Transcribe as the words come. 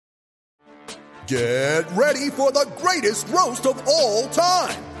Get ready for the greatest roast of all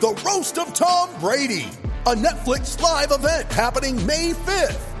time, the Roast of Tom Brady, a Netflix live event happening May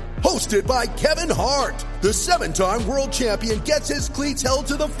 5th. Hosted by Kevin Hart, the 7-time world champion gets his cleats held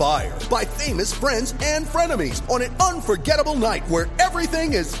to the fire by famous friends and frenemies on an unforgettable night where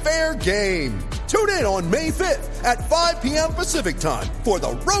everything is fair game. Tune in on May 5th at 5 p.m. Pacific time for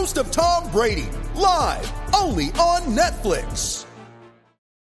the Roast of Tom Brady, live only on Netflix.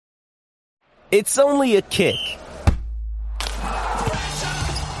 It's only a kick,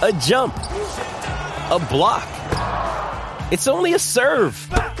 a jump, a block. It's only a serve.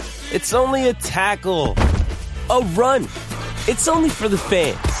 It's only a tackle, a run. It's only for the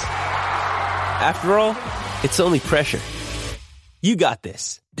fans. After all, it's only pressure. You got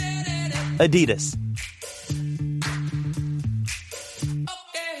this. Adidas.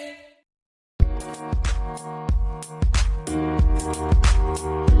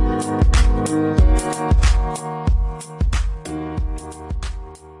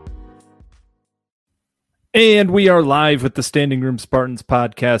 And we are live with the Standing Room Spartans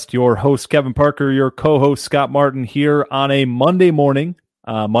podcast. Your host, Kevin Parker, your co-host, Scott Martin, here on a Monday morning.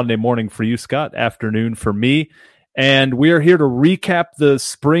 Monday morning for you, Scott, afternoon for me. And we are here to recap the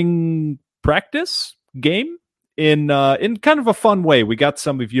spring practice game in kind of a fun way. We got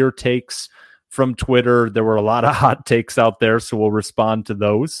some of your takes from Twitter. There were a lot of hot takes out there, so we'll respond to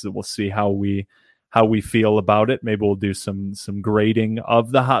those. So we'll see how we feel about it. Maybe we'll do some grading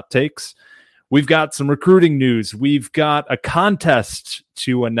of the hot takes. We've got some recruiting news. We've got a contest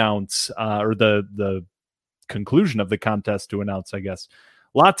to announce, or the conclusion of the contest to announce, I guess.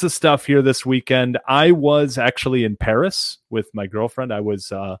 Lots of stuff here this weekend. I was actually in Paris with my girlfriend. I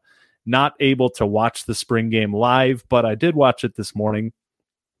was not able to watch the spring game live, but I did watch it this morning.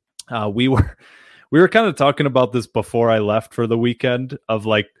 We were kind of talking about this before I left for the weekend of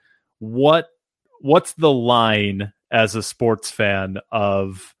like, what's the line as a sports fan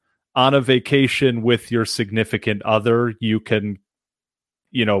of on a vacation with your significant other, you can,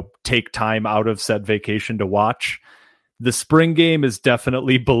 take time out of said vacation to watch. The spring game is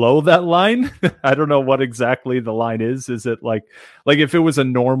definitely below that line. I don't know what exactly the line is. Is it like if it was a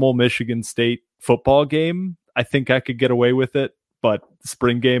normal Michigan State football game, I think I could get away with it. But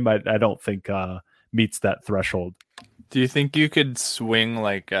spring game, I don't think meets that threshold. Do you think you could swing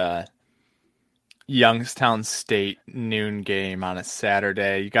like Youngstown State noon game on a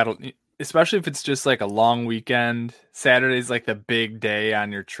Saturday? You got to, especially if it's just like a long weekend. Saturday's like the big day on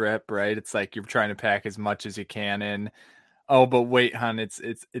your trip, right? It's like you're trying to pack as much as you can in. Oh, but wait, hon,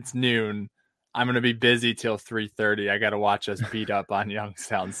 it's noon. I'm going to be busy till 3:30. I got to watch us beat up on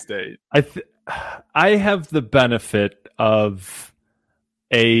Youngstown State. I have the benefit of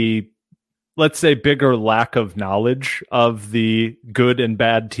a, let's say, bigger lack of knowledge of the good and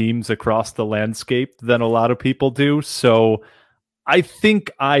bad teams across the landscape than a lot of people do. So I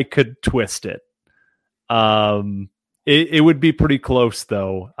think I could twist it. It would be pretty close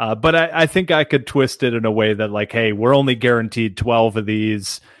though. But I think I could twist it in a way that like, hey, we're only guaranteed 12 of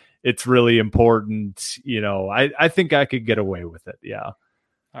these. It's really important. I think I could get away with it. Yeah.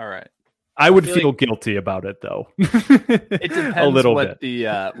 All right. I would feel guilty about it though. It depends a little what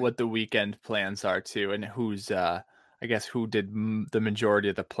bit. What the weekend plans are too, and who did the majority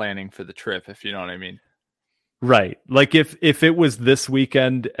of the planning for the trip, if you know what I mean. Right. Like if it was this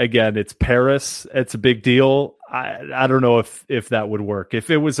weekend, again, it's Paris, it's a big deal. I don't know if that would work. If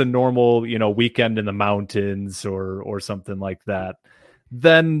it was a normal, weekend in the mountains or something like that,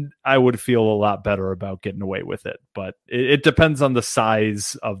 then I would feel a lot better about getting away with it. But it depends on the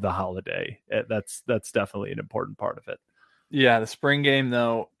size of the holiday. That's definitely an important part of it. Yeah, the spring game,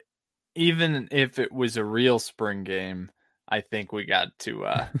 though, even if it was a real spring game, I think we got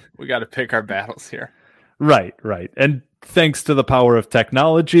to pick our battles here. Right. And thanks to the power of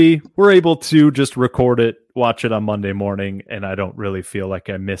technology, we're able to just record it, watch it on Monday morning, and I don't really feel like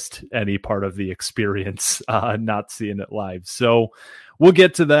I missed any part of the experience not seeing it live. So we'll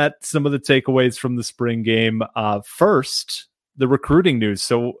get to that, some of the takeaways from the spring game. First, the recruiting news.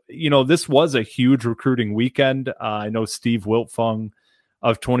 So, this was a huge recruiting weekend. I know Steve Wiltfong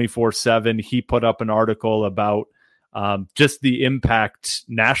of 24/7, he put up an article about just the impact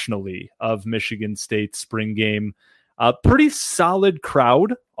nationally of Michigan State's spring game. Pretty solid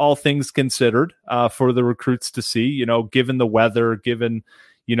crowd, all things considered, for the recruits to see, given the weather, given,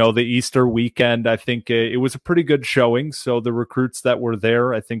 the Easter weekend. I think it was a pretty good showing. So the recruits that were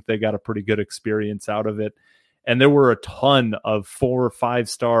there, I think they got a pretty good experience out of it. And there were a ton of 4- or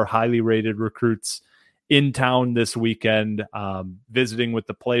 5-star highly rated recruits in town this weekend, visiting with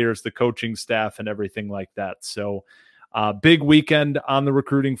the players, the coaching staff, and everything like that. So big weekend on the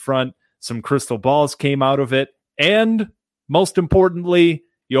recruiting front. Some crystal balls came out of it. And most importantly,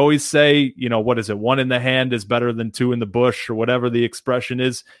 you always say, what is it? One in the hand is better than two in the bush, or whatever the expression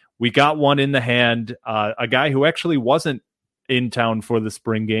is. We got one in the hand, a guy who actually wasn't in town for the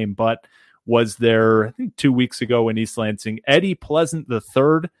spring game, but was there, I think, 2 weeks ago in East Lansing. Eddie Pleasant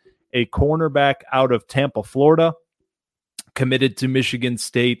III, a cornerback out of Tampa, Florida, committed to Michigan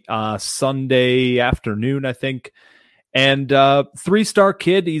State Sunday afternoon, I think. And 3-star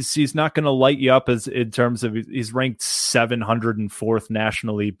kid, he's not going to light you up as in terms of he's ranked 704th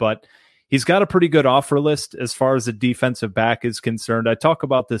nationally, but he's got a pretty good offer list as far as a defensive back is concerned. I talk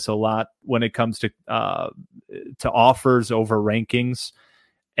about this a lot when it comes to offers over rankings.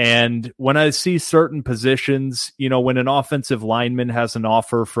 And when I see certain positions, when an offensive lineman has an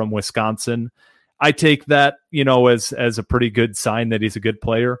offer from Wisconsin, I take that, as a pretty good sign that he's a good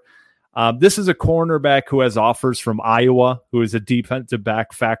player. This is a cornerback who has offers from Iowa, who is a defensive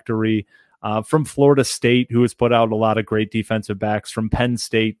back factory, from Florida State, who has put out a lot of great defensive backs, from Penn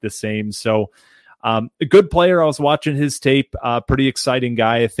State, the same. So a good player. I was watching his tape, pretty exciting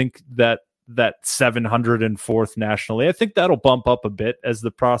guy. I think that 704th nationally, I think that'll bump up a bit as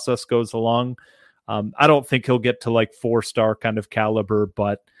the process goes along. I don't think he'll get to like 4-star kind of caliber,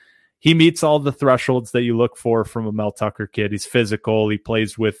 but he meets all the thresholds that you look for from a Mel Tucker kid. He's physical. He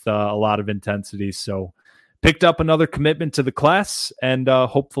plays with a lot of intensity. So picked up another commitment to the class, and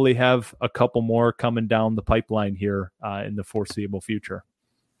hopefully have a couple more coming down the pipeline here in the foreseeable future.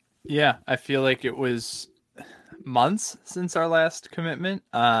 Yeah, I feel like it was months since our last commitment.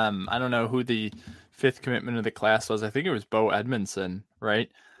 I don't know who the 5th commitment of the class was. I think it was Bo Edmondson,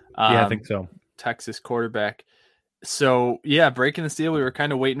 right? Yeah, I think so. Texas quarterback. So yeah, breaking the seal. We were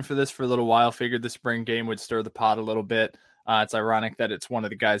kind of waiting for this for a little while. Figured the spring game would stir the pot a little bit. It's ironic that it's one of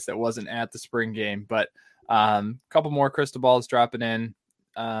the guys that wasn't at the spring game, but a couple more crystal balls dropping in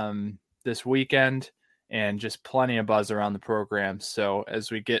this weekend, and just plenty of buzz around the program. So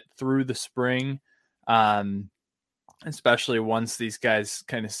as we get through the spring, especially once these guys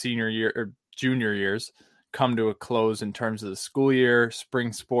kind of senior year or junior years come to a close in terms of the school year,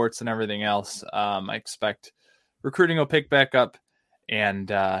 spring sports, and everything else, I expect recruiting will pick back up, and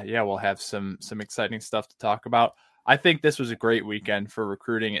we'll have some exciting stuff to talk about. I think this was a great weekend for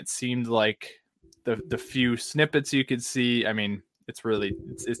recruiting. It seemed like the few snippets you could see. I mean,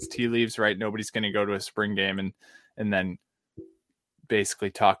 it's tea leaves, right? Nobody's going to go to a spring game and then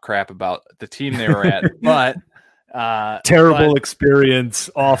basically talk crap about the team they were at, but terrible experience,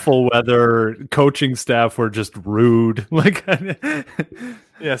 awful weather, coaching staff were just rude.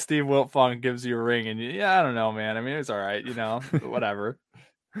 Yeah, Steve Wiltfong gives you a ring, and I don't know, man. I mean, it was all right, whatever.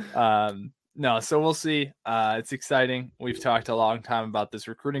 No, so we'll see. It's exciting. We've talked a long time about this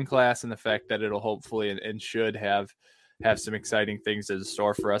recruiting class and the fact that it'll hopefully and should have some exciting things in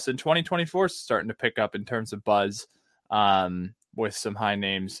store for us. And 2024 is starting to pick up in terms of buzz, with some high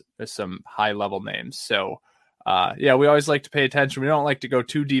names, some high level names. So we always like to pay attention. We don't like to go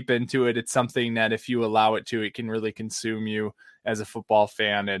too deep into it. It's something that if you allow it to, it can really consume you as a football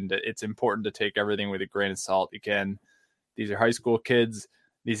fan. And it's important to take everything with a grain of salt. Again, these are high school kids.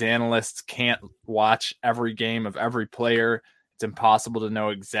 These analysts can't watch every game of every player. It's impossible to know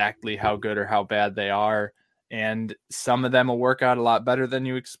exactly how good or how bad they are. And some of them will work out a lot better than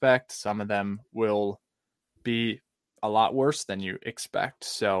you expect. Some of them will be a lot worse than you expect.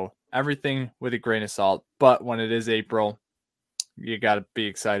 So everything with a grain of salt. But when it is April, you got to be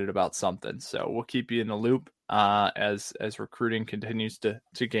excited about something. So we'll keep you in the loop as recruiting continues to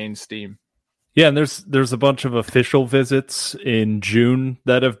gain steam. Yeah, and there's a bunch of official visits in June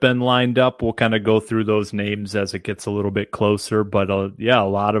that have been lined up. We'll kind of go through those names as it gets a little bit closer. But a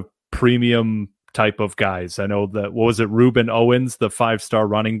lot of premium type of guys. I know that, what was it, Ruben Owens, the 5-star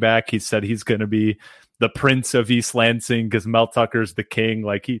running back? He said he's going to be the Prince of East Lansing because Mel Tucker's the king.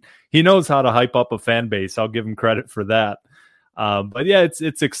 Like he knows how to hype up a fan base. I'll give him credit for that. But yeah,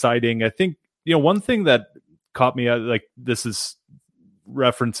 it's exciting. I think, one thing that caught me, like, this is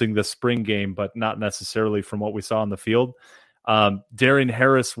referencing the spring game, but not necessarily from what we saw on the field. Darian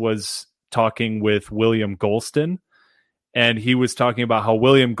Harris was talking with William Golston, and he was talking about how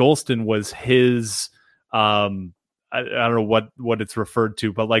William Golston was his, I don't know what it's referred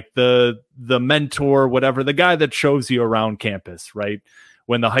to, but like the mentor, whatever, the guy that shows you around campus, right?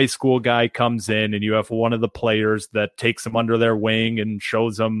 When the high school guy comes in and you have one of the players that takes him under their wing and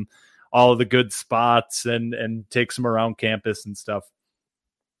shows them all of the good spots and takes them around campus and stuff.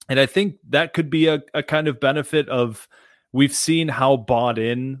 And I think that could be a kind of benefit of, we've seen how bought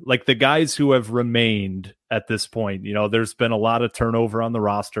in, like the guys who have remained at this point, there's been a lot of turnover on the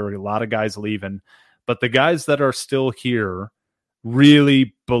roster, a lot of guys leaving, but the guys that are still here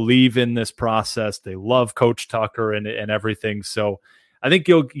really believe in this process. They love Coach Tucker and everything. So I think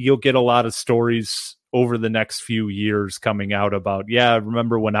you'll get a lot of stories over the next few years coming out about, I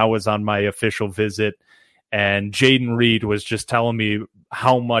remember when I was on my official visit and Jayden Reed was just telling me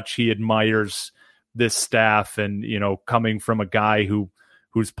how much he admires this staff, and, coming from a guy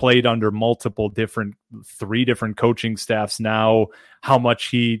who's played under three different coaching staffs now, how much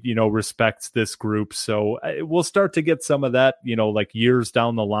he, respects this group. So we'll start to get some of that, like years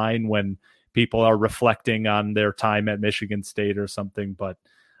down the line when people are reflecting on their time at Michigan State or something. But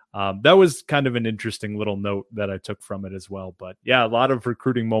that was kind of an interesting little note that I took from it as well. But a lot of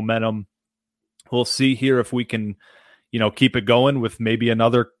recruiting momentum. We'll see here if we can, keep it going with maybe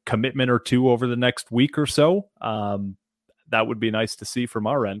another commitment or two over the next week or so. That would be nice to see from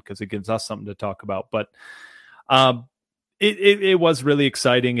our end because it gives us something to talk about. But it was really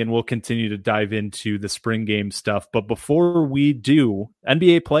exciting, and we'll continue to dive into the spring game stuff. But before we do,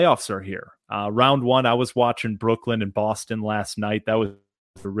 NBA playoffs are here. Round one, I was watching Brooklyn and Boston last night. That was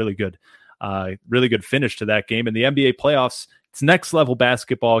a really good finish to that game. And the NBA playoffs, it's next level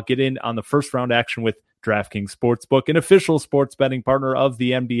basketball. Get in on the first round action with DraftKings Sportsbook, an official sports betting partner of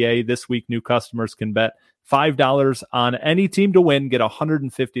the NBA. This week, new customers can bet $5 on any team to win, get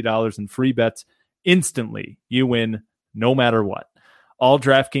 $150 in free bets instantly. You win no matter what. All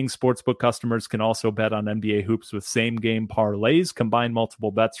DraftKings Sportsbook customers can also bet on NBA hoops with same-game parlays. Combine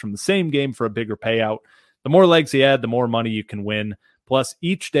multiple bets from the same game for a bigger payout. The more legs you add, the more money you can win. Plus,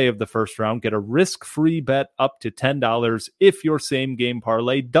 each day of the first round, get a risk-free bet up to $10 if your same-game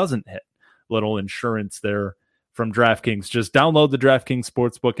parlay doesn't hit. Little insurance there from DraftKings. Just download the DraftKings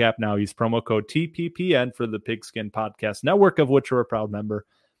Sportsbook app now. Use promo code TPPN for the Pigskin Podcast Network, of which we're a proud member.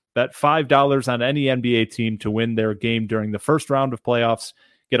 Bet $5 on any NBA team to win their game during the first round of playoffs.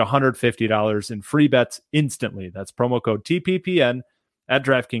 Get $150 in free bets instantly. That's promo code TPPN at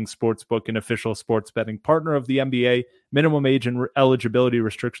DraftKings Sportsbook, an official sports betting partner of the NBA. Minimum age and eligibility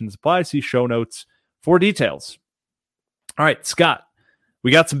restrictions apply. See show notes for details. All right, Scott,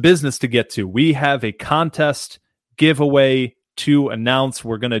 we got some business to get to. We have a contest giveaway to announce.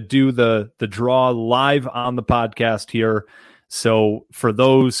 We're going to do the draw live on the podcast here. So for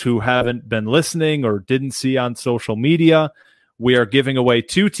those who haven't been listening or didn't see on social media, we are giving away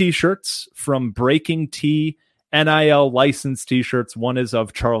 2 t-shirts from Breaking T, NIL licensed t-shirts. One is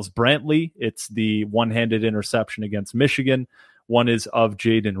of Charles Brantley. It's the one-handed interception against Michigan. One is of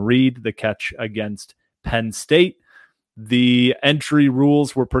Jayden Reed, the catch against Penn State. The entry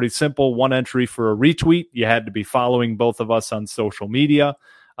rules were pretty simple. 1 entry for a retweet. You had to be following both of us on social media,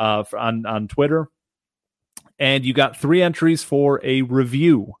 on Twitter. And you got 3 entries for a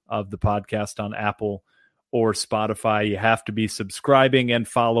review of the podcast on Apple or Spotify. You have to be subscribing and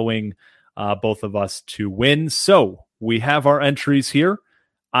following both of us to win. So we have our entries here.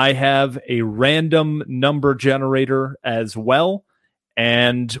 I have a random number generator as well,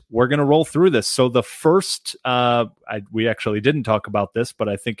 and we're going to roll through this. So the first, we actually didn't talk about this, but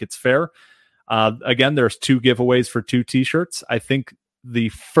I think it's fair. Again, there's 2 giveaways for 2 t-shirts. I think the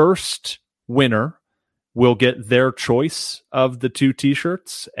first winner will get their choice of the 2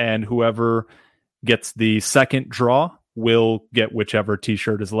 t-shirts, and whoever gets the second draw will get whichever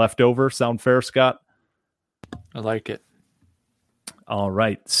t-shirt is left over. Sound fair, Scott? I like it. All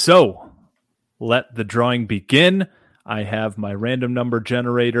right. So let the drawing begin. I have my random number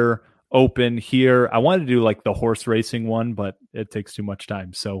generator open here. I wanted to do like the horse racing one, but it takes too much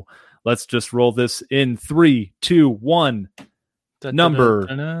time. So let's just roll this in 3, 2, 1.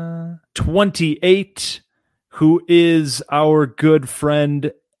 Number 28, who is our good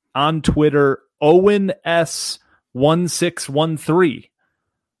friend on Twitter, Owen S1613.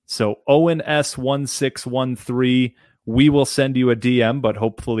 So Owen S1613, we will send you a DM, but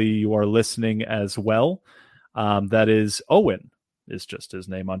hopefully you are listening as well. That is Owen, is just his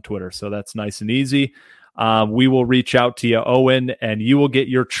name on Twitter. So that's nice and easy. We will reach out to you, Owen, and you will get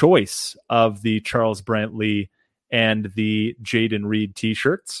your choice of the Charles Brantley and the Jayden Reed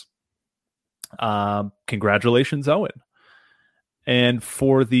t-shirts. Congratulations, Owen. And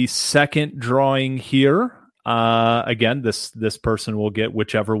for the second drawing here, again, this person will get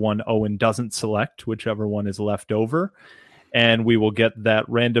whichever one Owen doesn't select, whichever one is left over. And we will get that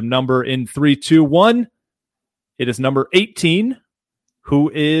random number in 3, 2, 1. It is number 18,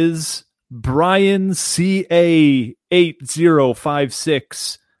 who is Brian CA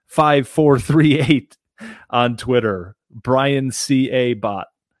 80565438 on Twitter. Brian CA bot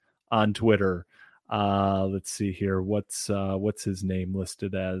on Twitter. Let's see here. What's his name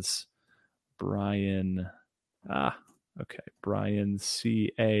listed as? Brian. Okay. Brian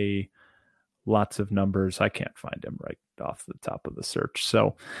CA lots of numbers. I can't find him right off the top of the search.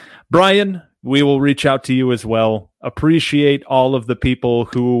 So, Brian, we will reach out to you as well. Appreciate all of the people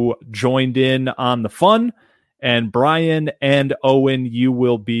who joined in on the fun. And Brian and Owen, you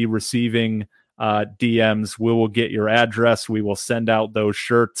will be receiving DMs. We will get your address. We will send out those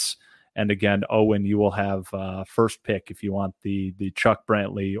shirts. And again, Owen, you will have first pick if you want the Chuck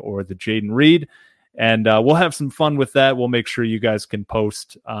Brantley or the Jaden Reed. And we'll have some fun with that. We'll make sure you guys can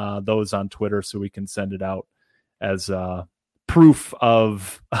post those on Twitter so we can send it out as proof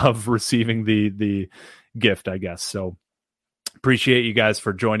of receiving the gift, I guess. So appreciate you guys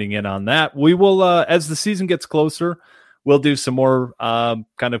for joining in on that. We will, as the season gets closer, we'll do some more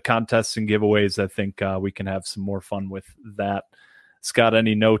kind of contests and giveaways. I think we can have some more fun with that. Scott,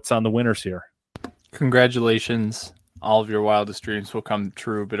 any notes on the winners here? Congratulations. All of your wildest dreams will come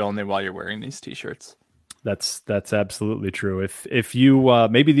true, but only while you're wearing these t-shirts. That's absolutely true. If you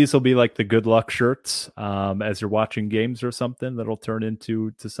maybe these will be like the good luck shirts as you're watching games or something, that'll turn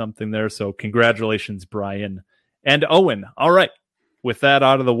into something there. So congratulations, Brian and Owen. All right. With that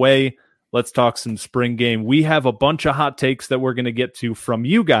out of the way, let's talk some spring game. We have a bunch of hot takes that we're going to get to from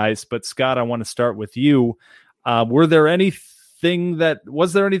you guys, but Scott, I want to start with you. Was there anything that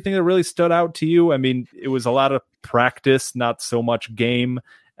really stood out to you? I mean, it was a lot of practice, not so much game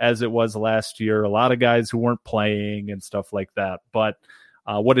as it was last year. A lot of guys who weren't playing and stuff like that. But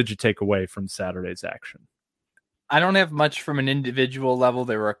what did you take away from Saturday's action? I don't have much from an individual level.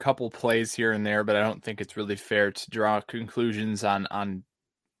 There were a couple plays here and there, but I don't think it's really fair to draw conclusions on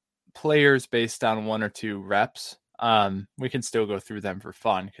players based on one or two reps. We can still go through them for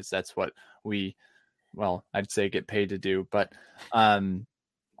fun because that's what I'd say get paid to do. But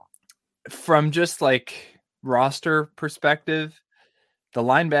from just like roster perspective, the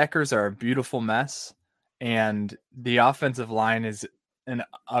linebackers are a beautiful mess and the offensive line is an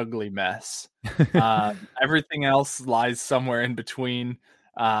ugly mess. Everything else lies somewhere in between.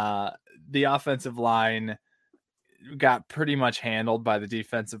 The offensive line got pretty much handled by the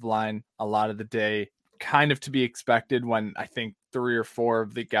defensive line a lot of the day, kind of to be expected when I think 3 or 4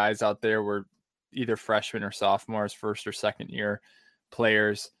 of the guys out there were either freshmen or sophomores, first or second year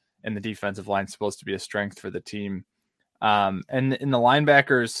players, and the defensive line is supposed to be a strength for the team. And in the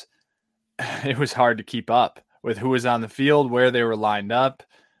linebackers, it was hard to keep up with who was on the field, where they were lined up,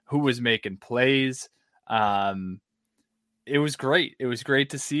 who was making plays. It was great. It was great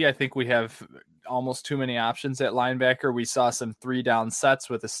to see. I think we have almost too many options at linebacker. We saw some 3-down sets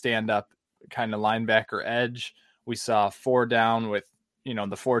with a stand-up kind of linebacker edge. We saw 4 down with, the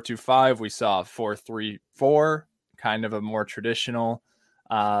 4-2-5. We saw 4-3-4, kind of a more traditional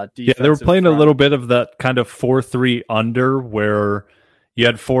they were playing a little bit of that kind of 4-3 under where you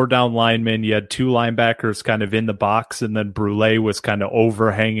had 4 down linemen, you had 2 linebackers kind of in the box, and then Brule was kind of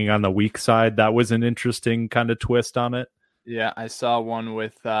overhanging on the weak side. That was an interesting kind of twist on it. Yeah, I saw one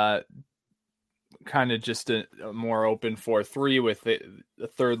with kind of just a more open 4-3 with the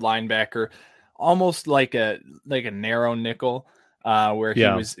third linebacker, almost like a narrow nickel. Where he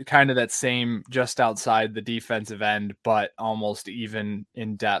was kind of that same just outside the defensive end, but almost even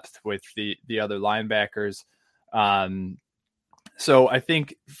in depth with the other linebackers. So I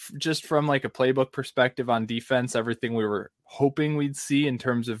think just from like a playbook perspective on defense, everything we were hoping we'd see in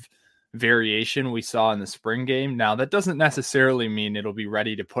terms of variation we saw in the spring game. Now that doesn't necessarily mean it'll be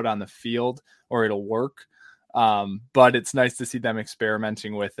ready to put on the field or it'll work. But it's nice to see them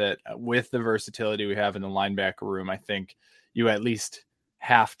experimenting with it with the versatility we have in the linebacker room. I think you at least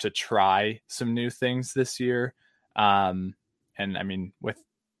have to try some new things this year. And I mean, with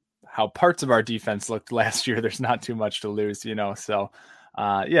how parts of our defense looked last year, there's not too much to lose, So,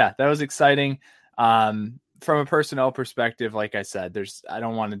 that was exciting. From a personnel perspective, like I said, I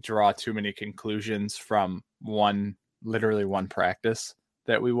don't want to draw too many conclusions from literally one practice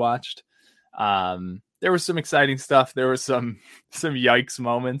that we watched. There was some exciting stuff. There was some yikes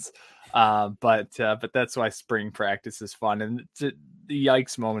moments. But that's why spring practice is fun. And the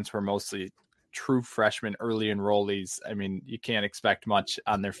yikes moments were mostly true freshmen, early enrollees. I mean, you can't expect much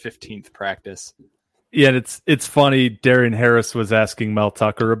on their 15th practice. Yeah, and it's funny. Darian Harris was asking Mel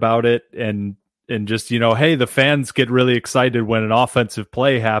Tucker about it, and just hey, the fans get really excited when an offensive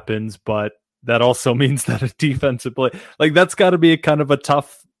play happens, but that also means that a defensive play, like that's got to be a kind of a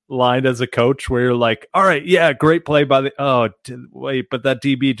tough line as a coach where you're like, all right, yeah, great play by wait, but that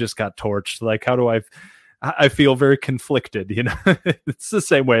DB just got torched. Like, how do I feel very conflicted, It's the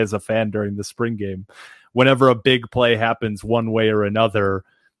same way as a fan during the spring game. Whenever a big play happens one way or another,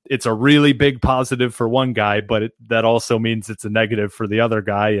 it's a really big positive for one guy, but that also means it's a negative for the other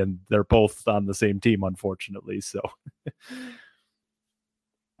guy, and they're both on the same team, unfortunately. So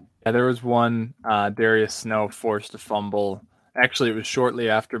Yeah, there was one Darius Snow forced a fumble. Actually, it was shortly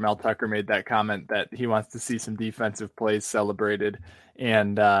after Mel Tucker made that comment that he wants to see some defensive plays celebrated,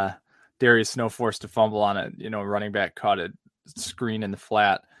 and Darius Snow forced a fumble on it. Running back caught a screen in the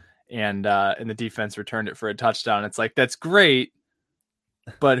flat, and the defense returned it for a touchdown. It's like, that's great,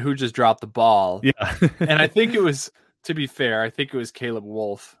 but who just dropped the ball? Yeah. And I think it was, to be fair, I think it was Caleb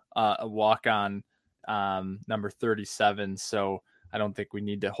Wolf, a walk-on, number 37. So I don't think we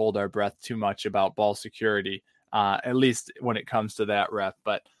need to hold our breath too much about ball security, at least when it comes to that rep.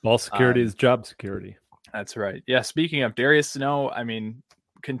 But ball security is job security. That's right. Yeah. Speaking of Darius Snow, I mean,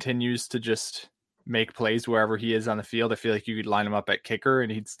 continues to just make plays wherever he is on the field. I feel like you could line him up at kicker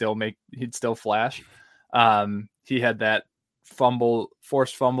and he'd still flash. He had that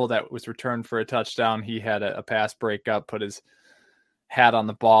forced fumble that was returned for a touchdown. He had a pass breakup, put his hat on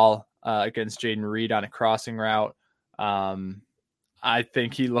the ball against Jaden Reed on a crossing route. I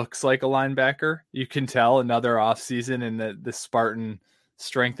think he looks like a linebacker. You can tell another offseason in the Spartan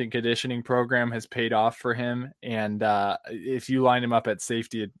strength and conditioning program has paid off for him. And if you line him up at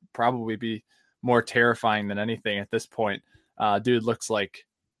safety, it'd probably be more terrifying than anything at this point. Dude looks like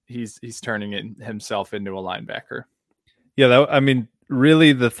he's turning himself into a linebacker. Yeah,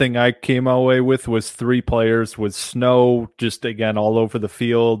 really the thing I came away with was 3 players, was Snow just, again, all over the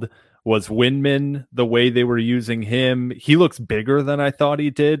field, was Windman, the way they were using him. He looks bigger than I thought he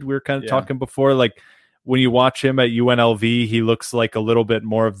did. We were kind of talking before, like when you watch him at UNLV, he looks like a little bit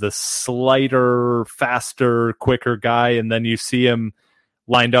more of the slighter, faster, quicker guy. And then you see him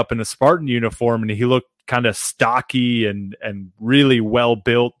lined up in a Spartan uniform and he looked kind of stocky and really well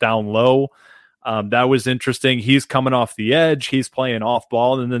built down low. That was interesting. He's coming off the edge. He's playing off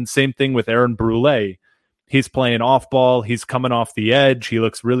ball. And then same thing with Aaron Brule. He's playing off ball. He's coming off the edge. He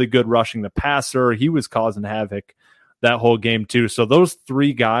looks really good rushing the passer. He was causing havoc that whole game too. So those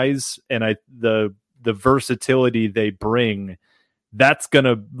 3 guys and the versatility they bring, that's going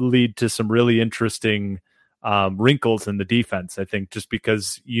to lead to some really interesting wrinkles in the defense, I think, just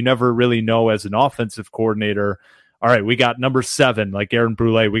because you never really know as an offensive coordinator. All right, we got number 7, like Aaron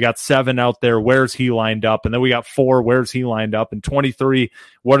Brule. We got 7 out there. Where's he lined up? And then we got 4. Where's he lined up? And 23,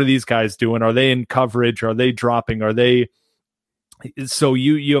 what are these guys doing? Are they in coverage? Are they dropping? Are they? So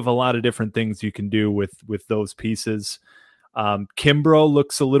you have a lot of different things you can do with those pieces. Kimbrough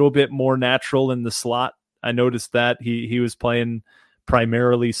looks a little bit more natural in the slot. I noticed that he was playing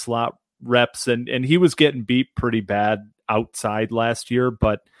primarily slot reps and he was getting beat pretty bad outside last year,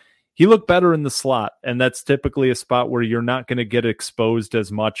 but he looked better in the slot, and that's typically a spot where you're not going to get exposed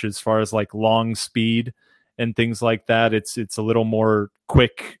as much as far as like long speed and things like that. It's a little more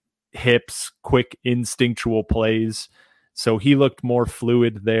quick hips, quick instinctual plays. So he looked more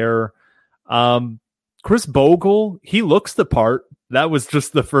fluid there. Chris Bogle, he looks the part. That was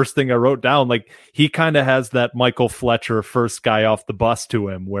just the first thing I wrote down. Like, he kind of has that Michael Fletcher first guy off the bus to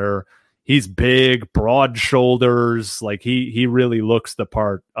him, where he's big, broad shoulders. Like he really looks the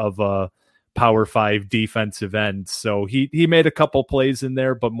part of a Power 5 defensive end. So he made a couple plays in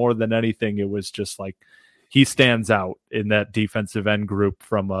there, but more than anything, it was just like he stands out in that defensive end group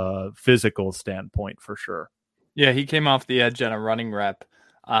from a physical standpoint for sure. Yeah, he came off the edge on a running rep.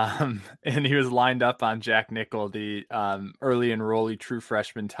 And he was lined up on Jack Nickel, the early enrollee true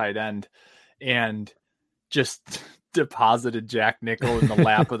freshman tight end, and just deposited Jack Nickel in the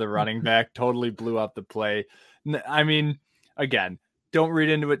lap of the running back, totally blew up the play. I mean, again, don't read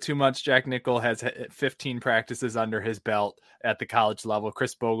into it too much. Jack Nickel has 15 practices under his belt at the college level.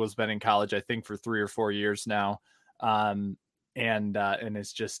 Chris Bogle's been in college, I think, for 3 or 4 years now, and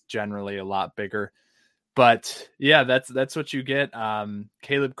is just generally a lot bigger. But yeah, that's what you get.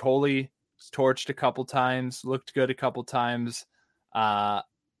 Caleb Coley was torched a couple times, looked good a couple times.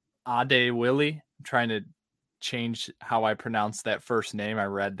 Ade Willie, I'm trying to change how I pronounce that first name. I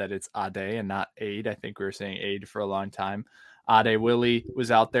read that it's Ade and not Ade. I think we were saying Ade for a long time. Ade Willie was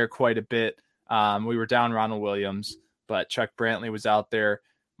out there quite a bit. We were down Ronald Williams, but Chuck Brantley was out there.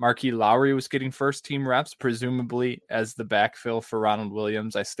 Marquis Lowry was getting first team reps, presumably as the backfill for Ronald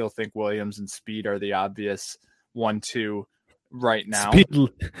Williams. I still think Williams and Speed are the obvious 1-2 right now.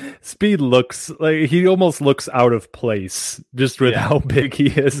 Speed looks like he almost looks out of place just with how big he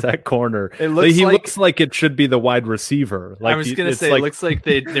is at corner. It looks he looks like it should be the wide receiver. Like, I was gonna say, it looks like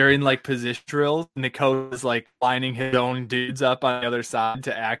they're in like position drills, and the coach is like lining his own dudes up on the other side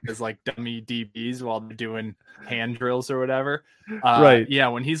to act as like dummy DBs while they're doing hand drills or whatever. Right. Yeah,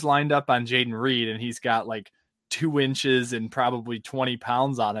 when he's lined up on Jaden Reed and he's got like 2 inches and probably 20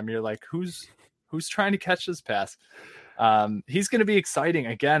 pounds on him, you're like, who's trying to catch this pass? He's going to be exciting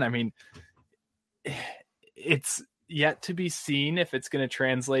again. I mean, yet to be seen if it's going to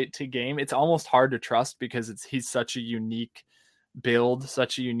translate to game. It's almost hard to trust because he's such a unique build,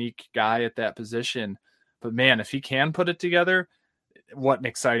 such a unique guy at that position. But man, if he can put it together, what an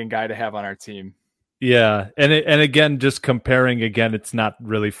exciting guy to have on our team. Yeah, and again, just comparing again, it's not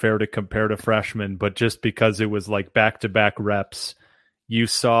really fair to compare to freshmen, but just because it was like back-to-back reps, you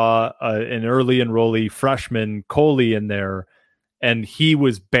saw an early enrollee freshman, Coley, in there, and he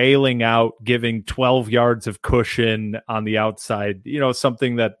was bailing out, giving 12 yards of cushion on the outside,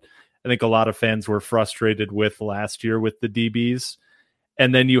 something that I think a lot of fans were frustrated with last year with the DBs.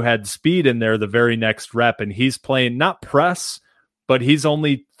 And then you had Speed in there the very next rep, and he's playing not press, but he's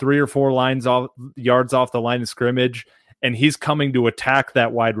only 3 or 4 yards off the line of scrimmage, and he's coming to attack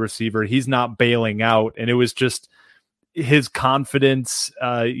that wide receiver. He's not bailing out, and it was just his confidence.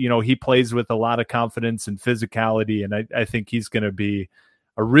 He plays with a lot of confidence and physicality, and I think he's going to be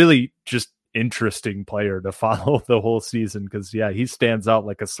a really just interesting player to follow the whole season because, yeah, he stands out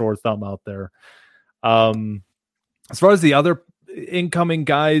like a sore thumb out there. As far as the other incoming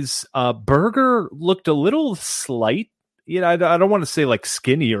guys, Berger looked a little slight. I don't want to say like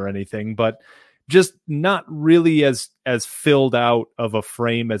skinny or anything, but just not really as filled out of a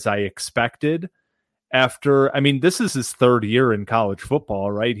frame as I expected. This is his 3rd year in college football,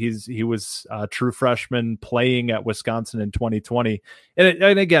 right? He was a true freshman playing at Wisconsin in 2020.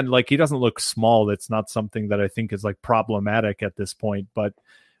 And again, like, he doesn't look small. That's not something that I think is like problematic at this point. But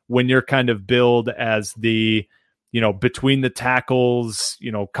when you're kind of billed as the, between the tackles,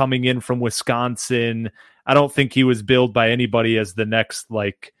 coming in from Wisconsin, I don't think he was billed by anybody as the next,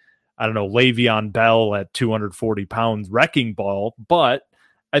 like, I don't know, Le'Veon Bell at 240 pounds wrecking ball, but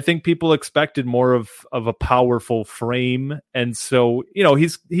I think people expected more of a powerful frame. And so,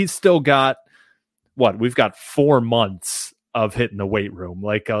 he's still got we've got 4 months of hitting the weight room.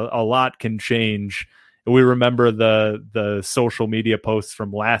 Like a lot can change. We remember the social media posts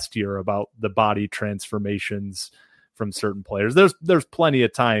from last year about the body transformations from certain players. There's plenty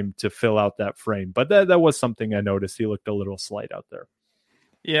of time to fill out that frame, but that was something I noticed. He looked a little slight out there.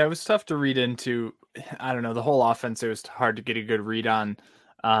 Yeah, it was tough to read into. I don't know, the whole offense. It was hard to get a good read on.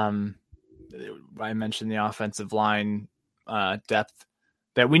 I mentioned the offensive line depth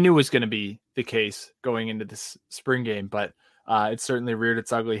that we knew was going to be the case going into this spring game, but it certainly reared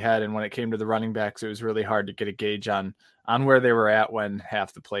its ugly head. And when it came to the running backs, it was really hard to get a gauge on where they were at when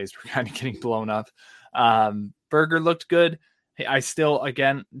half the plays were kind of getting blown up. Berger looked good. I still,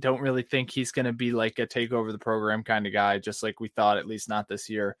 again, don't really think he's going to be like a take over the program kind of guy, just like we thought, at least not this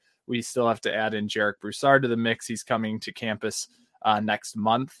year. We still have to add in Jarek Broussard to the mix. He's coming to campus next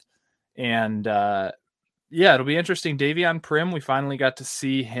month. And it'll be interesting. Davion Prim, we finally got to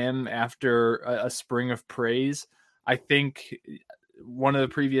see him after a spring of praise. I think one of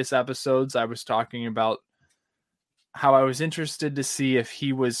the previous episodes I was talking about how I was interested to see if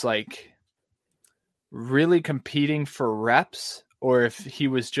he was like really competing for reps or if he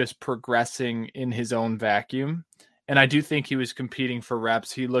was just progressing in his own vacuum. And I do think he was competing for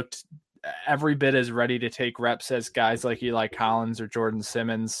reps. He looked every bit as ready to take reps as guys like Eli Collins or Jordan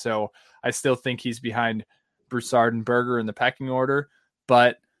Simmons. So I still think he's behind Broussard and Berger in the pecking order,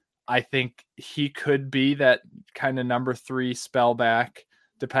 but I think he could be that kind of number 3 spell back,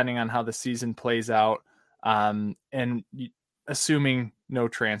 depending on how the season plays out. And assuming no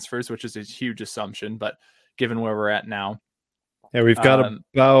transfers, which is a huge assumption, but given where we're at now. Yeah, we've got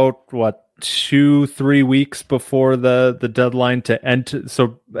about 2-3 weeks before the deadline to enter.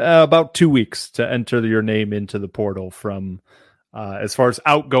 So about 2 weeks to enter your name into the portal from as far as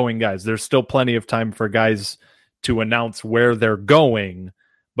outgoing guys. There's still plenty of time for guys to announce where they're going.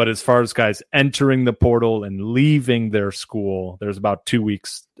 But as far as guys entering the portal and leaving their school, there's about 2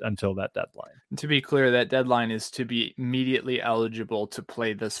 weeks until that deadline. And to be clear, that deadline is to be immediately eligible to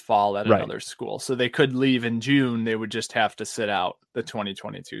play this fall at another school. So they could leave in June. They would just have to sit out the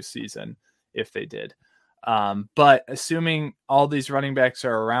 2022 season if they did. But assuming all these running backs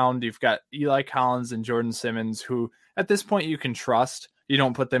are around, you've got Eli Collins and Jordan Simmons, who at this point you can trust. You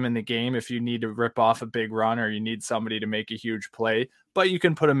don't put them in the game if you need to rip off a big run or you need somebody to make a huge play, but you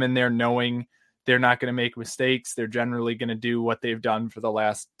can put them in there knowing they're not going to make mistakes. They're generally going to do what they've done for the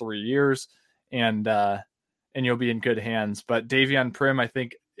last 3 years, and you'll be in good hands. But Davion Prim, I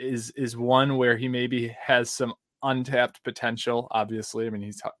think, is one where he maybe has some untapped potential. Obviously, I mean,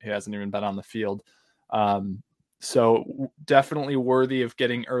 he hasn't even been on the field. So definitely worthy of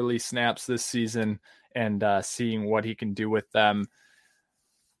getting early snaps this season and seeing what he can do with them.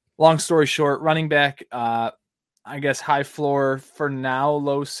 Long story short, running back, I guess high floor for now,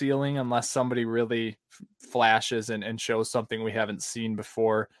 low ceiling, unless somebody really flashes and shows something we haven't seen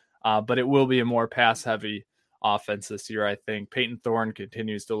before. But it will be a more pass heavy offense this year. I think Peyton Thorne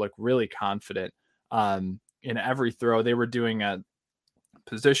continues to look really confident in every throw. They were doing a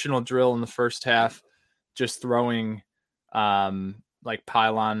positional drill in the first half, just throwing like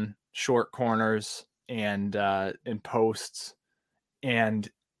pylon short corners and in posts, and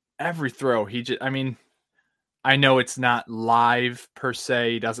every throw I know it's not live per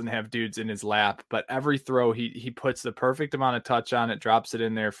se. He doesn't have dudes in his lap, but every throw he puts the perfect amount of touch on it, drops it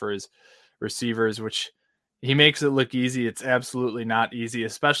in there for his receivers, which he makes it look easy. It's absolutely not easy,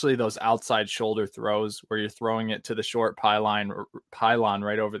 especially those outside shoulder throws where you're throwing it to the short pylon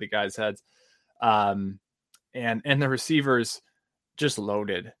right over the guys' heads. And the receivers just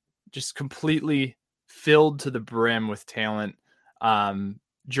loaded, just completely filled to the brim with talent.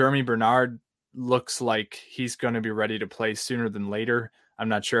 Jeremy Bernard looks like he's going to be ready to play sooner than later. I'm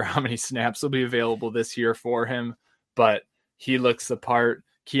not sure how many snaps will be available this year for him, but he looks the part.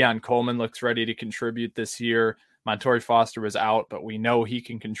 Keon Coleman looks ready to contribute this year. Montori Foster was out, but we know he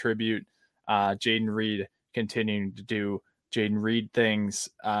can contribute. Jaden Reed continuing to do Jaden Reed things.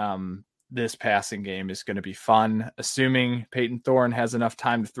 This passing game is going to be fun. Assuming Peyton Thorne has enough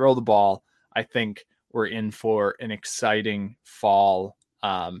time to throw the ball, I think we're in for an exciting fall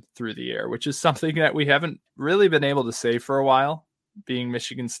through the air, which is something that we haven't really been able to say for a while. Being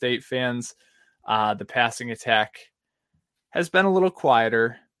Michigan State fans, the passing attack has been a little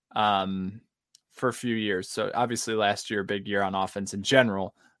quieter for a few years. So obviously last year, big year on offense in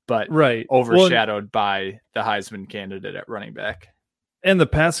general, but overshadowed by the Heisman candidate at running back. And the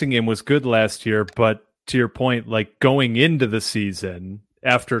passing game was good last year, but to your point, like going into the season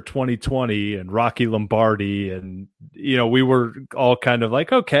after 2020 and Rocky Lombardi, and, we were all kind of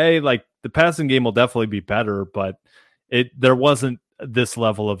like, okay, like the passing game will definitely be better, but there wasn't this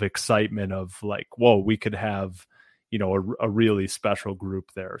level of excitement of like, whoa, we could have, a really special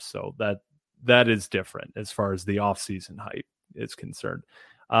group there. So that is different as far as the offseason hype is concerned.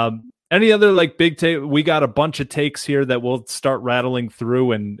 Any other like big take? We got a bunch of takes here that we'll start rattling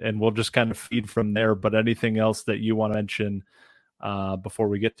through and we'll just kind of feed from there. But anything else that you want to mention before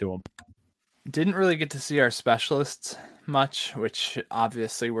we get to them? Didn't really get to see our specialists much, which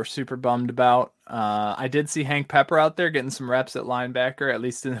obviously we're super bummed about. I did see Hank Pepper out there getting some reps at linebacker, at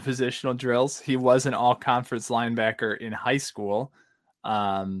least in the positional drills. He was an all-conference linebacker in high school.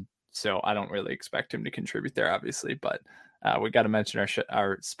 So I don't really expect him to contribute there, obviously, but we got to mention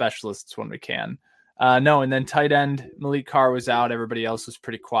our specialists when we can. And then tight end Malik Carr was out. Everybody else was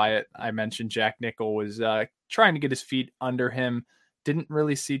pretty quiet. I mentioned Jack Nickel was trying to get his feet under him. Didn't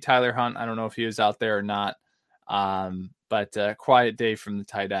really see Tyler Hunt. I don't know if he was out there or not. But quiet day from the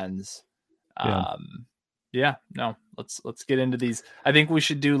tight ends. Let's get into these. I think we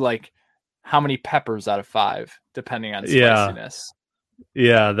should do like how many peppers out of 5, depending on spiciness.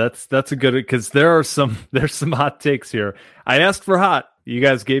 Yeah, that's a good, because there's some hot takes here. I asked for hot. You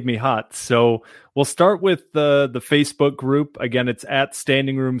guys gave me hot. So we'll start with the Facebook group. Again, it's at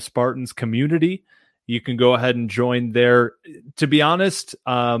Standing Room Spartans Community. You can go ahead and join there. To be honest,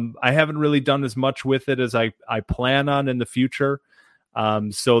 I haven't really done as much with it as I plan on in the future.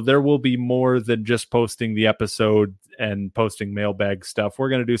 So there will be more than just posting the episode and posting mailbag stuff. We're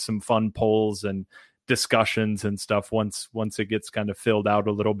going to do some fun polls and discussions and stuff once it gets kind of filled out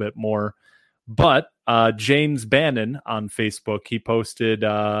a little bit more. But James Bannon on Facebook, he posted,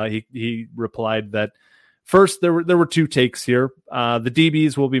 he replied that first, there were 2 takes here. The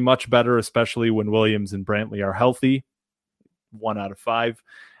DBs will be much better, especially when Williams and Brantley are healthy. 1 out of 5.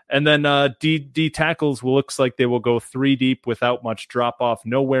 And then D tackles looks like they will go 3 deep without much drop-off.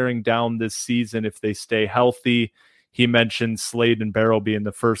 No wearing down this season if they stay healthy. He mentioned Slade and Barrow being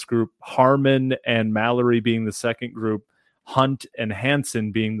the first group, Harmon and Mallory being the second group, Hunt and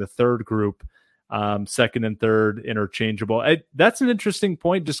Hansen being the third group, second and third interchangeable. That's an interesting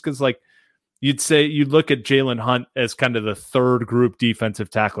point, just because like you'd look at Jalen Hunt as kind of the third group defensive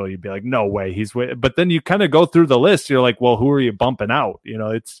tackle. You'd be like, no way, but then you kind of go through the list. You're like, well, who are you bumping out?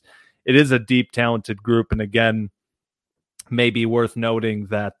 It is a deep, talented group. And again, maybe worth noting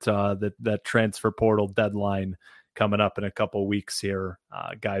that that transfer portal deadline coming up in a couple weeks here,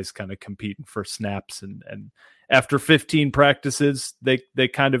 guys kind of competing for snaps, and after 15 practices, they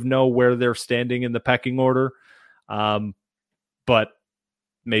kind of know where they're standing in the pecking order. But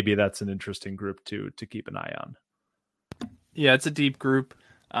maybe that's an interesting group to keep an eye on. Yeah, it's a deep group.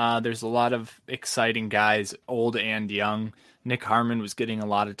 There's a lot of exciting guys, old and young. Nick Harmon was getting a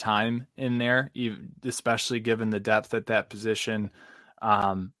lot of time in there, especially given the depth at that position.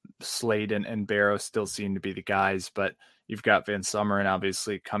 Slade and Barrow still seem to be the guys, but you've got Van Sumeren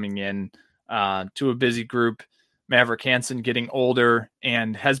obviously coming in to a busy group. Maverick Hansen getting older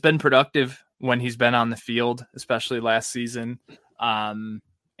and has been productive when he's been on the field, especially last season. And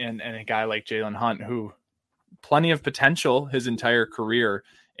a guy like Jalen Hunt, who plenty of potential his entire career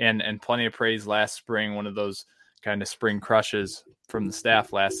and plenty of praise last spring, one of those kind of spring crushes from the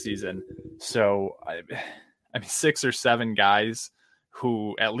staff last season. So I mean, 6 or 7 guys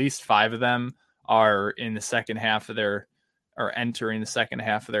who at least 5 of them are in the second half of entering the second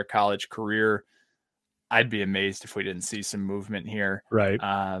half of their college career. I'd be amazed if we didn't see some movement here. Right.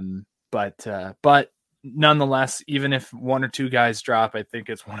 But nonetheless, even if 1 or 2 guys drop, I think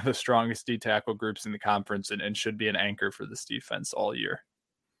it's one of the strongest D tackle groups in the conference and should be an anchor for this defense all year.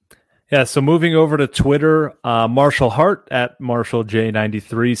 Yeah, so moving over to Twitter, Marshall Hart at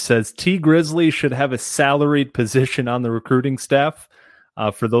MarshallJ93 says T Grizzly should have a salaried position on the recruiting staff.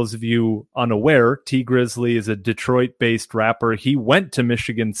 For those of you unaware, T Grizzly is a Detroit-based rapper. He went to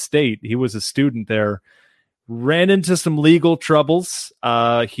Michigan State. He was a student there. Ran into some legal troubles.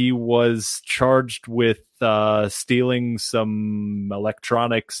 He was charged with stealing some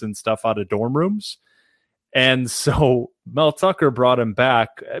electronics and stuff out of dorm rooms. And so Mel Tucker brought him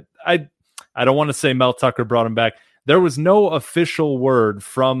back. I don't want to say Mel Tucker brought him back. There was no official word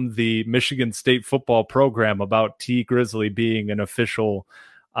from the Michigan State football program about T Grizzly being an official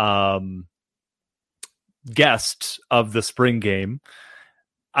guest of the spring game.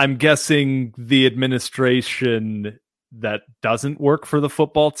 I'm guessing the administration that doesn't work for the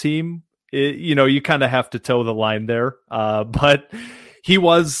football team, you kind of have to toe the line there. But he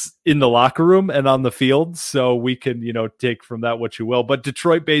was in the locker room and on the field, so we can, take from that what you will. But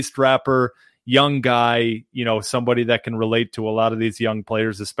Detroit-based rapper, young guy, somebody that can relate to a lot of these young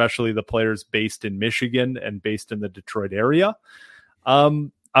players, especially the players based in Michigan and based in the Detroit area.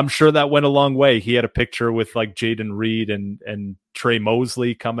 I'm sure that went a long way. He had a picture with like Jaden Reed and Trey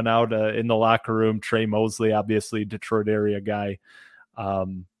Mosley coming out in the locker room. Trey Mosley, obviously Detroit area guy.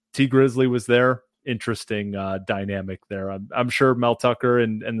 T Grizzly was there. Interesting dynamic there. I'm sure Mel Tucker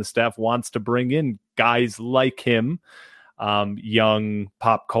and the staff wants to bring in guys like him, young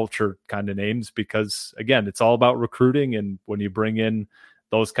pop culture kind of names, because again, it's all about recruiting. And when you bring in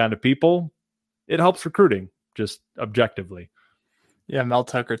those kind of people, it helps recruiting just objectively. Yeah, Mel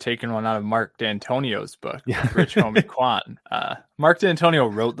Tucker taking one out of Mark D'Antonio's book, Rich Homie Quan. Mark D'Antonio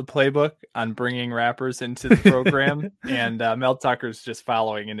wrote the playbook on bringing rappers into the program, and Mel Tucker's just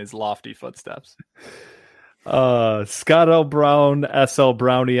following in his lofty footsteps. Scott L. Brown, SL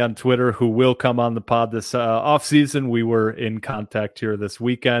Brownie on Twitter, who will come on the pod this offseason. We were in contact here this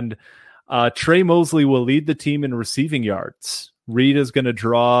weekend. Trey Mosley will lead the team in receiving yards. Reed is going to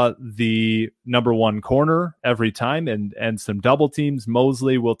draw the number 1 corner every time and some double teams.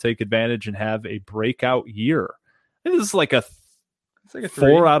 Mosley will take advantage and have a breakout year. This is like a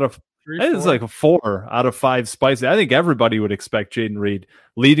 4 out of 5 spicy. I think everybody would expect Jaden Reed,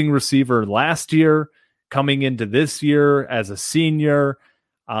 leading receiver last year, coming into this year as a senior,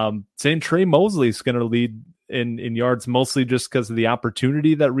 saying Trey Mosley is going to lead in yards, mostly just because of the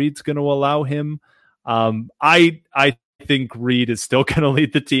opportunity that Reed's going to allow him. I think Reed is still going to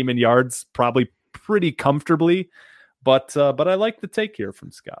lead the team in yards, probably pretty comfortably, but I like the take here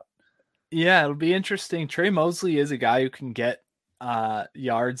from Scott. Yeah, it'll be interesting. Trey Mosley is a guy who can get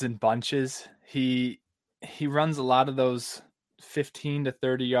yards in bunches. He runs a lot of those 15 to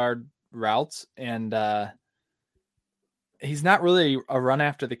 30 yard routes, and he's not really a run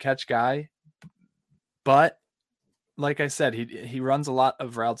after the catch guy, but like I said, he runs a lot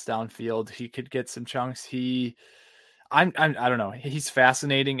of routes downfield. He could get some chunks. I don't know. He's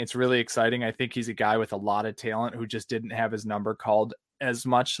fascinating. It's really exciting. I think he's a guy with a lot of talent who just didn't have his number called as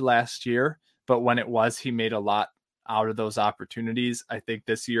much last year. But when it was, he made a lot out of those opportunities. I think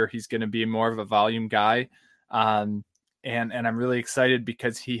this year he's going to be more of a volume guy. And I'm really excited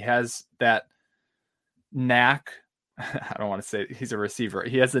because he has that knack. I don't want to say he's a receiver.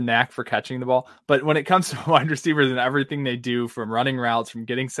 He has a knack for catching the ball. But when it comes to wide receivers and everything they do, from running routes, from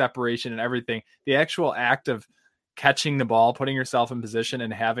getting separation and everything, the actual act of catching the ball, putting yourself in position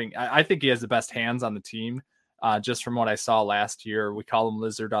and I think he has the best hands on the team. Just from what I saw last year, we call him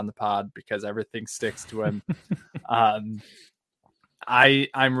Lizard on the pod because everything sticks to him. I'm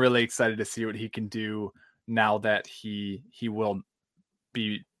really excited to see what he can do now that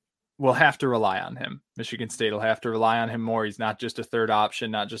we'll have to rely on him. Michigan State will have to rely on him more. He's not just a third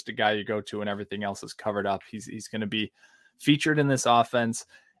option, not just a guy you go to when everything else is covered up. He's going to be featured in this offense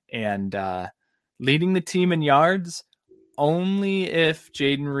and leading the team in yards only if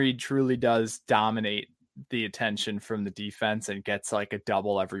Jaden Reed truly does dominate the attention from the defense and gets like a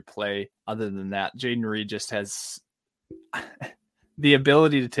double every play. Other than that, Jaden Reed just has the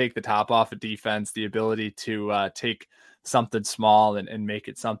ability to take the top off a defense, the ability to take something small and make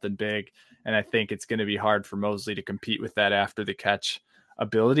it something big. And I think it's going to be hard for Mosley to compete with that after the catch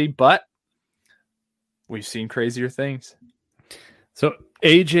ability, but we've seen crazier things. So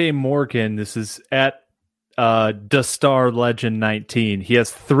AJ Morgan, this is at the Star Legend 19. He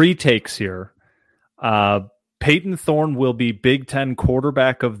has 3 takes here. Peyton Thorne will be Big Ten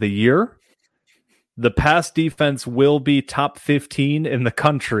quarterback of the year. The pass defense will be top 15 in the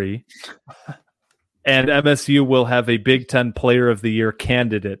country. And MSU will have a Big Ten player of the year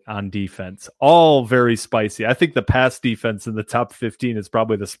candidate on defense. All very spicy. I think the pass defense in the top 15 is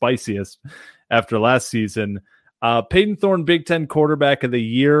probably the spiciest after last season. Peyton Thorne, Big Ten quarterback of the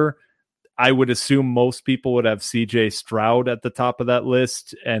year. I would assume most people would have CJ Stroud at the top of that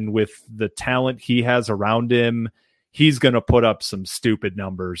list. And with the talent he has around him, he's going to put up some stupid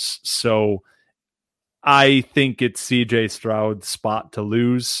numbers. So I think it's CJ Stroud's spot to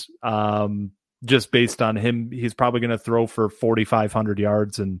lose. Just based on him, he's probably going to throw for 4,500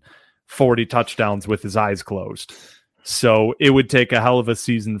 yards and 40 touchdowns with his eyes closed. So it would take a hell of a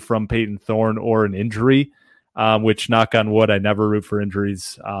season from Peyton Thorne or an injury, which, knock on wood, I never root for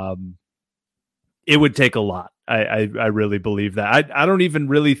injuries. It would take a lot. I really believe that. I don't even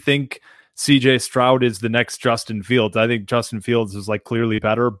really think CJ Stroud is the next Justin Fields. I think Justin Fields is like clearly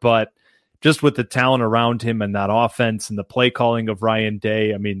better, but just with the talent around him and that offense and the play calling of Ryan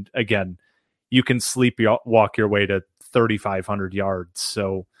Day, I mean, again, you can walk your way to 3,500 yards.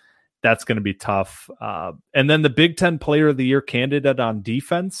 So that's going to be tough. And then the Big Ten player of the year candidate on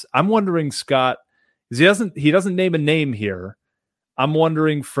defense, I'm wondering, Scott, because he doesn't name a name here. I'm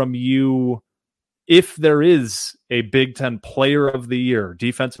wondering from you, if there is a Big Ten player of the year,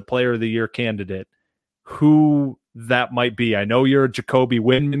 defensive player of the year candidate, who that might be. I know you're a Jacoby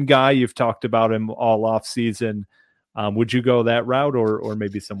Windman guy. You've talked about him all off season. Would you go that route or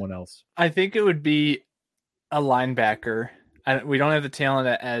maybe someone else? I think it would be a linebacker. We don't have the talent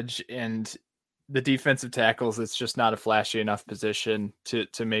at edge, and the defensive tackles, it's just not a flashy enough position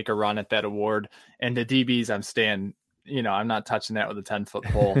to make a run at that award. And the DBs, I'm not touching that with a 10-foot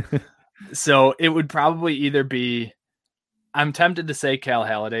pole. So it would probably either be, I'm tempted to say Cal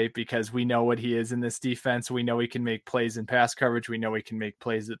Haladay, because we know what he is in this defense. We know he can make plays in pass coverage. We know he can make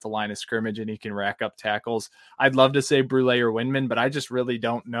plays at the line of scrimmage, and he can rack up tackles. I'd love to say Brule or Windman, but I just really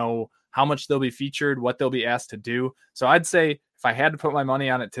don't know how much they'll be featured, what they'll be asked to do. So I'd say if I had to put my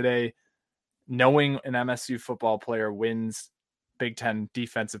money on it today, knowing an MSU football player wins Big Ten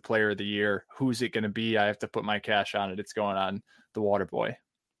defensive player of the year, who's it going to be? I have to put my cash on it. It's going on the Water Boy.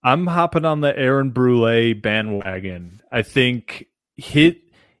 I'm hopping on the Aaron Brule bandwagon. I think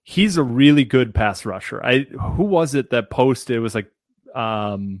he's a really good pass rusher. Who was it that posted? It was like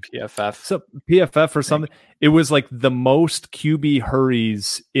PFF. So PFF or something. It was like the most QB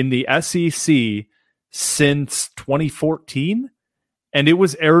hurries in the SEC since 2014, and it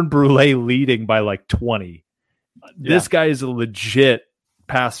was Aaron Brule leading by like 20. This guy is a legit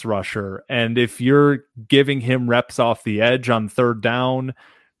pass rusher, and if you're giving him reps off the edge on third down,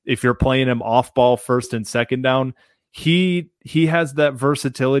 if you're playing him off ball first and second down, he has that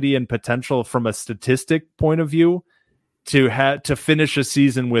versatility and potential from a statistic point of view to finish a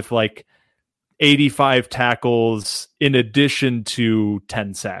season with like 85 tackles in addition to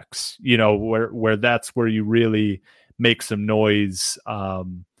 10 sacks, where that's where you really make some noise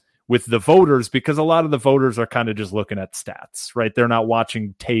with the voters, because a lot of the voters are kind of just looking at stats, right? They're not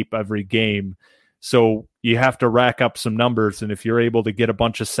watching tape every game. So you have to rack up some numbers. And if you're able to get a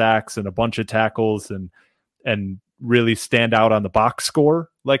bunch of sacks and a bunch of tackles and really stand out on the box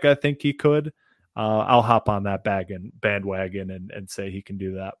score, like I think he could, I'll hop on that bandwagon and say he can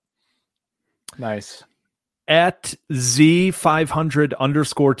do that. Nice. At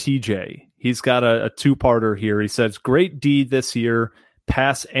Z500_TJ, he's got a two-parter here. He says, great D this year,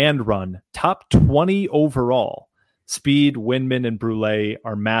 pass and run, top 20 overall. Speed, Windman, and Brule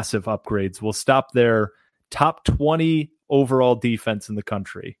are massive upgrades. We'll stop there. Top 20 overall defense in the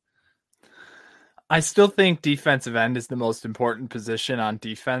country. I still think defensive end is the most important position on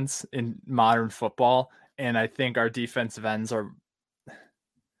defense in modern football. And I think our defensive ends are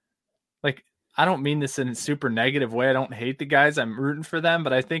like, I don't mean this in a super negative way. I don't hate the guys. I'm rooting for them,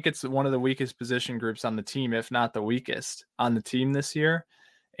 but I think it's one of the weakest position groups on the team, if not the weakest on the team this year.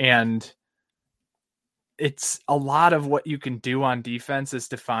 And it's a lot of what you can do on defense is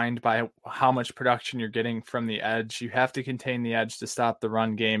defined by how much production you're getting from the edge. You have to contain the edge to stop the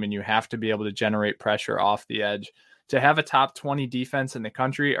run game, and you have to be able to generate pressure off the edge. To have a top 20 defense in the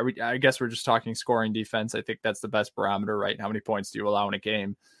country, I guess we're just talking scoring defense. I think that's the best barometer, right? How many points do you allow in a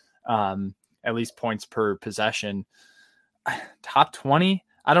game? At least points per possession. Top 20?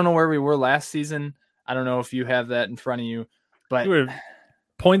 I don't know where we were last season. I don't know if you have that in front of you, but...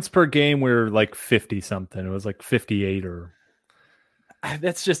 points per game, we were like 50 something. It was like 58 or.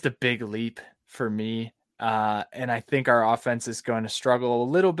 That's just a big leap for me. And I think our offense is going to struggle a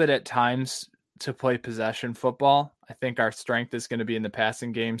little bit at times to play possession football. I think our strength is going to be in the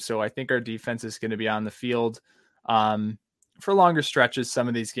passing game. So I think our defense is going to be on the field for longer stretches. Some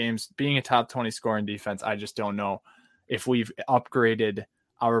of these games being a top 20 scoring defense, I just don't know if we've upgraded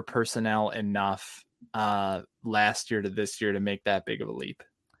our personnel enough last year to this year to make that big of a leap.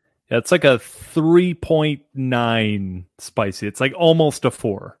 Yeah, it's like a 3.9 spicy. It's like almost a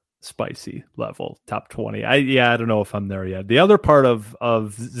 4 spicy level, top 20. I don't know if I'm there yet. The other part of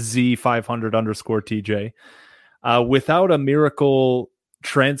Z500_TJ, without a miracle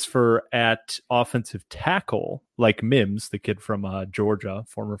transfer at offensive tackle like Mims, the kid from Georgia,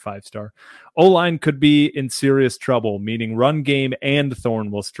 former 5-star, O-line could be in serious trouble, meaning run game and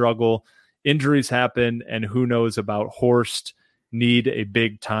Thorne will struggle. Injuries happen, and who knows about Horst. Need a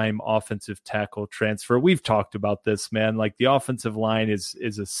big time offensive tackle transfer. We've talked about this, man. Like, the offensive line is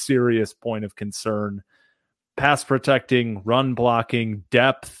a serious point of concern. Pass protecting, run blocking,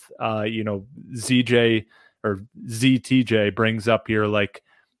 depth. ZJ or ZTJ brings up here, like,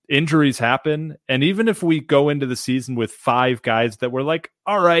 injuries happen. And even if we go into the season with 5 guys that were like,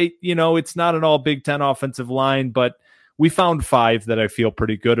 all right, it's not an all Big Ten offensive line, but we found 5 that I feel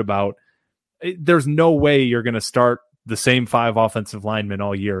pretty good about. There's no way you're going to start the same 5 offensive linemen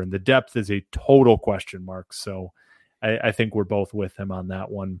all year, and the depth is a total question mark. So I think we're both with him on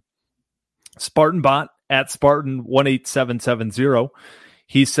that one. Spartan Bot at Spartan 18770.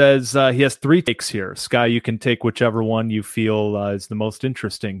 He says he has 3 takes here. Sky, you can take whichever one you feel is the most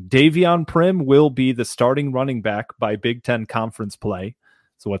interesting. Davion Prim will be the starting running back by Big Ten conference play.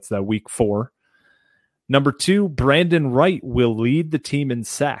 So what's that, week 4? Number 2, Brandon Wright will lead the team in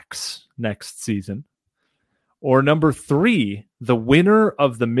sacks next season. Or number 3, the winner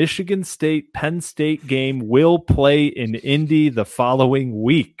of the Michigan State-Penn State game will play in Indy the following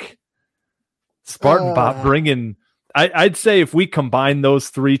week. Spartan Bot bringing... I'd say if we combine those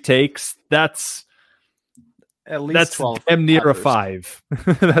 3 takes, that's at least 12. Damn near a 5.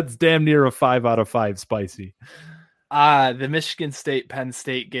 That's damn near a 5 out of 5 spicy. The Michigan State-Penn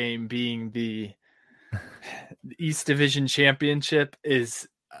State game being the East Division Championship is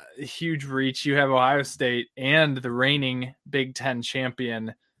a huge reach. You have Ohio State and the reigning Big Ten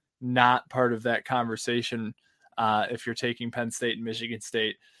champion not part of that conversation if you're taking Penn State and Michigan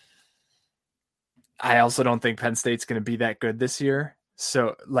State. I also don't think Penn State's going to be that good this year.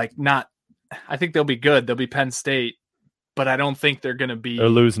 So, I think they'll be good. They'll be Penn State, but I don't think they're going to be they're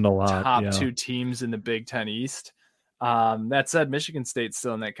losing a lot. Top 2 teams in the Big Ten East. That said, Michigan State's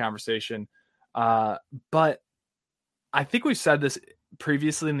still in that conversation. But I think we've said this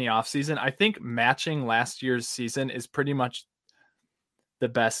previously in the offseason. I think matching last year's season is pretty much the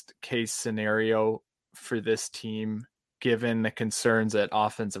best case scenario for this team, given the concerns at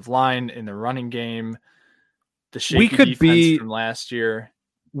offensive line, in the running game, the shaky defense from last year.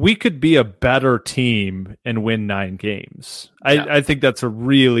 We could be a better team and win 9 games. Yeah. I think that's a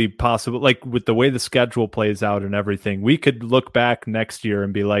really possible, like, with the way the schedule plays out and everything, we could look back next year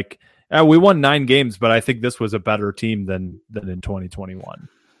and be like, we won 9 games, but I think this was a better team than in 2021.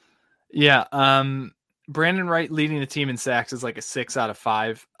 Yeah. Brandon Wright leading the team in sacks is like a 6 out of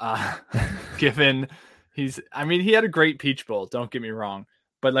 5, given he had a great Peach Bowl, don't get me wrong,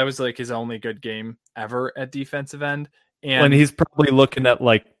 but that was like his only good game ever at defensive end. And when he's probably looking at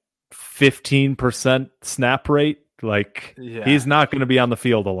like 15% snap rate, he's not going to be on the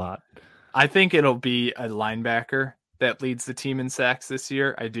field a lot. I think it'll be a linebacker that leads the team in sacks this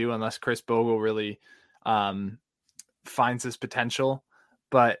year. I do, unless Chris Bogle really finds his potential.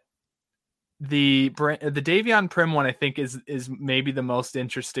 But the Davion Prim one, I think, is maybe the most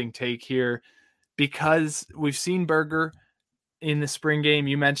interesting take here, because we've seen Berger in the spring game.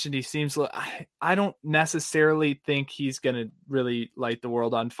 You mentioned he seems, I don't necessarily think he's going to really light the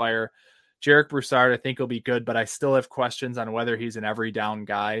world on fire. Jarek Broussard, I think, will be good, but I still have questions on whether he's an every down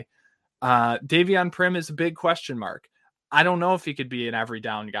guy. Davion Prim is a big question mark. I don't know if he could be an every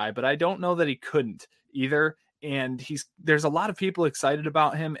down guy, but I don't know that he couldn't either. And there's a lot of people excited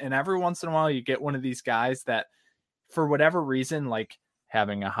about him. And every once in a while you get one of these guys that, for whatever reason, like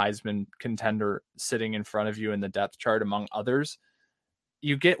having a Heisman contender sitting in front of you in the depth chart, among others,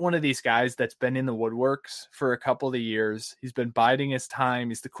 you get one of these guys that's been in the woodworks for a couple of years. He's been biding his time.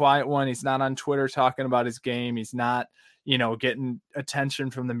 He's the quiet one. He's not on Twitter talking about his game. He's not, getting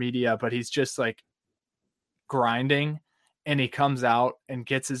attention from the media, but he's just like grinding, and he comes out and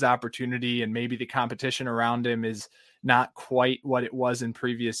gets his opportunity, and maybe the competition around him is not quite what it was in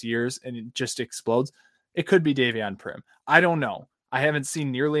previous years, and it just explodes. It could be Davion Prim. I don't know. I haven't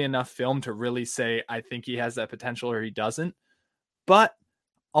seen nearly enough film to really say I think he has that potential or he doesn't. But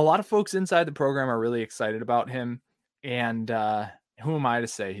a lot of folks inside the program are really excited about him. And who am I to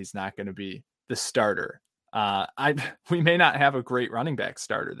say he's not going to be the starter? We may not have a great running back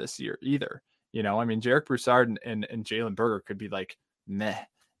starter this year either. You know, I mean, Jarek Broussard and Jalen Berger could be like meh.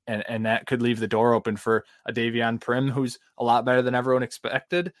 And that could leave the door open for a Davion Prim, who's a lot better than everyone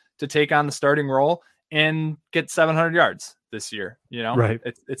expected, to take on the starting role and get 700 yards this year. You know, right?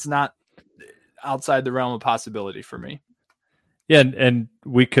 It's not outside the realm of possibility for me. Yeah, and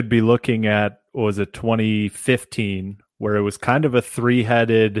we could be looking at, what was it, 2015, where it was kind of a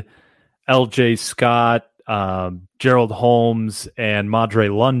three-headed LJ Scott, Gerald Holmes, and Madre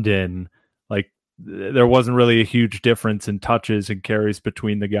London. Like, there wasn't really a huge difference in touches and carries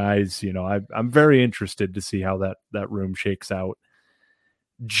between the guys. You know, I'm very interested to see how that room shakes out.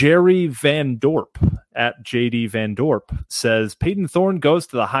 Jerry Van Dorp at JD Van Dorp says Peyton Thorne goes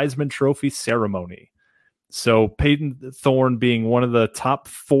to the Heisman Trophy ceremony. So Peyton Thorne being one of the top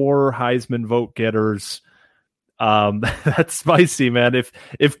 4 Heisman vote getters. That's spicy, man.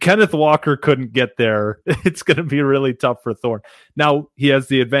 If Kenneth Walker couldn't get there, it's going to be really tough for Thorne. Now, he has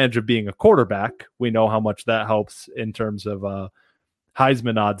the advantage of being a quarterback. We know how much that helps in terms of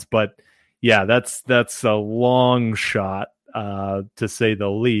Heisman odds. But yeah, that's a long shot, to say the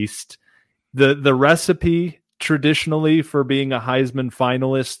least. The recipe traditionally for being a Heisman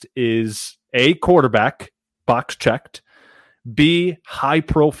finalist is A, quarterback, box checked, B, high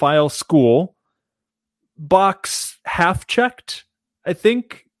profile school, box half checked. I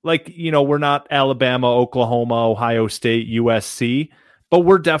think, like, you know, we're not Alabama, Oklahoma, Ohio State, USC, but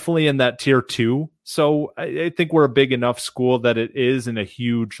we're definitely in that tier 2. So I think we're a big enough school that it isn't a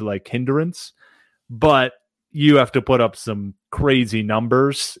huge like hindrance, but you have to put up some crazy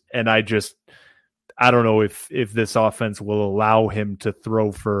numbers. And I don't know if this offense will allow him to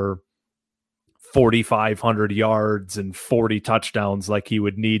throw for 4,500 yards and 40 touchdowns like he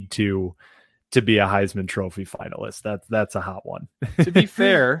would need to be a Heisman Trophy finalist. That's a hot one. To be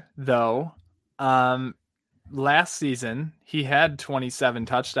fair, though, last season he had 27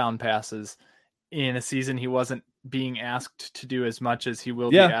 touchdown passes in a season he wasn't being asked to do as much as he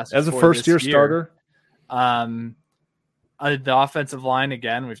will be asked as a for first year this starter. The offensive line,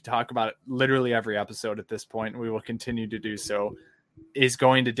 again, we've talked about it literally every episode at this point, and we will continue to do so, is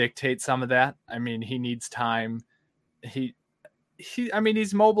going to dictate some of that. I mean, he needs time.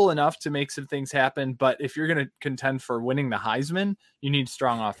 He's mobile enough to make some things happen, but if you're going to contend for winning the Heisman, you need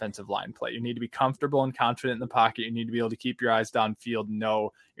strong offensive line play. You need to be comfortable and confident in the pocket. You need to be able to keep your eyes downfield and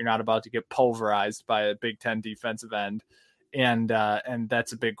know you're not about to get pulverized by a Big Ten defensive end. And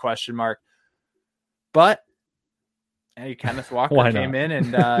that's a big question mark. But hey, Kenneth Walker came in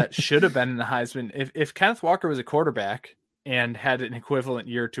and should have been in the Heisman. If Kenneth Walker was a quarterback and had an equivalent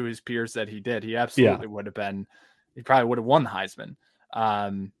year to his peers that he did, he absolutely would have been. He probably would have won the Heisman.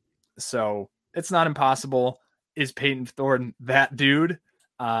 So it's not impossible. Is Peyton Thorne that dude?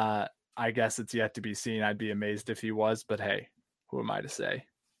 I guess it's yet to be seen. I'd be amazed if he was, but hey, who am I to say?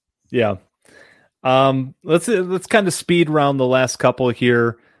 Yeah. Let's kind of speed around the last couple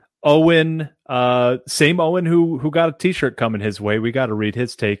here. Owen, same Owen who got a t-shirt coming his way. We got to read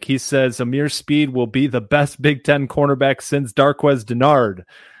his take. He says Amir Speed will be the best Big Ten cornerback since Darqueze Dennard.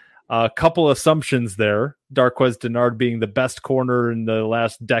 A couple assumptions there. Darqueze Dennard being the best corner in the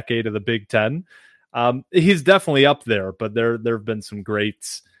last decade of the Big Ten. He's definitely up there, but there have been some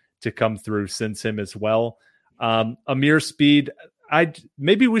greats to come through since him as well. Amir Speed,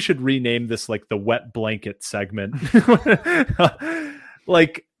 maybe we should rename this like the wet blanket segment.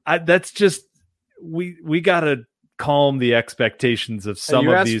 That's just we gotta calm the expectations of some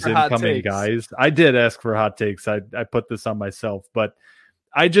of these incoming guys. I did ask for hot takes. I put this on myself, but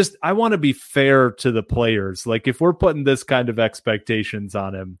I want to be fair to the players. Like, if we're putting this kind of expectations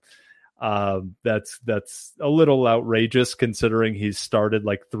on him, that's a little outrageous considering he's started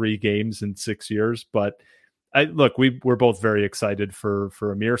like 3 games in 6 years. But we're both very excited for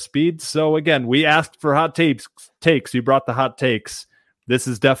Amir Speed. So again, we asked for hot takes. You brought the hot takes. This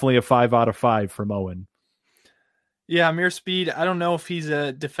is definitely a 5 out of 5 from Owen. Yeah, Amir Speed, I don't know if he's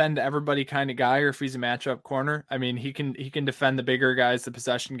a defend everybody kind of guy or if he's a matchup corner. I mean, he can defend the bigger guys, the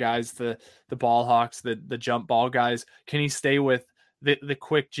possession guys, the ball hawks, the jump ball guys. Can he stay with the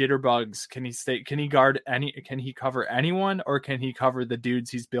quick jitterbugs? Can he cover anyone, or can he cover the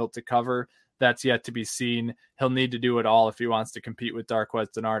dudes he's built to cover? That's yet to be seen. He'll need to do it all if he wants to compete with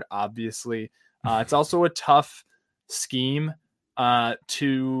Darqueze Dennard, obviously. It's also a tough scheme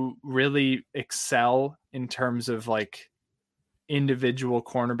to really excel in terms of like individual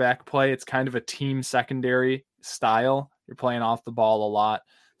cornerback play. It's kind of a team secondary style. You're playing off the ball a lot.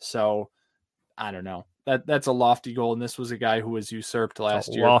 So I don't know. That's a lofty goal. And this was a guy who was usurped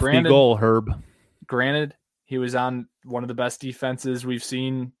last year. Lofty goal, Herb. Granted, he was on one of the best defenses we've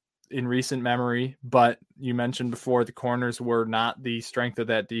seen in recent memory, but you mentioned before the corners were not the strength of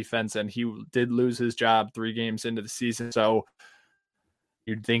that defense, and he did lose his job 3 games into the season. So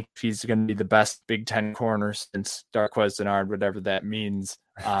you'd think he's going to be the best Big Ten corner since Darqueze Dennard, whatever that means,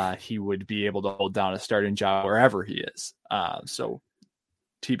 he would be able to hold down a starting job wherever he is. So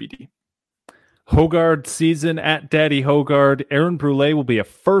TBD. Hogard season at Daddy Hogard. Aaron Brule will be a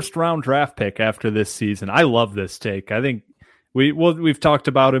first-round draft pick after this season. I love this take. I think we've talked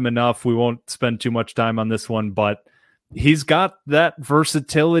about him enough. We won't spend too much time on this one, but he's got that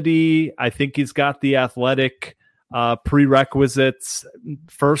versatility. I think he's got the athletic prerequisites.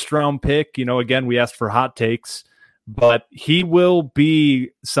 First-round pick. Again, we asked for hot takes, but he will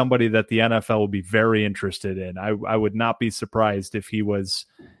be somebody that the NFL will be very interested in. I would not be surprised if he was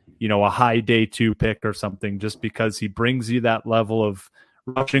a high day 2 pick or something, just because he brings you that level of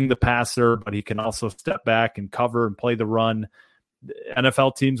rushing the passer, but he can also step back and cover and play the run.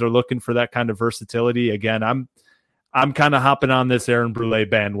 NFL teams are looking for that kind of versatility. Again, I'm kind of hopping on this Aaron Brule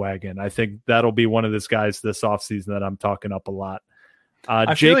bandwagon. I think that'll be one of these guys this offseason that I'm talking up a lot.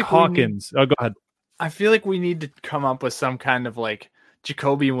 Jake Hawkins. Go ahead. I feel like we need to come up with some kind of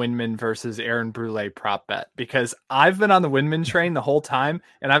Jacoby Windman versus Aaron Brule prop bet, because I've been on the Windman train the whole time,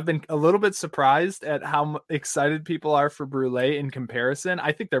 and I've been a little bit surprised at how excited people are for Brule in comparison.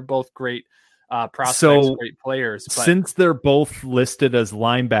 I think they're both great prospects, great players. But since they're both listed as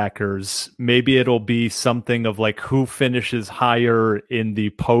linebackers, maybe it'll be something of who finishes higher in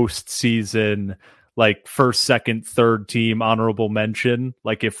the postseason, first, second, third team honorable mention.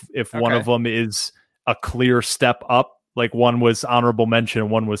 If one of them is a clear step up, one was honorable mention,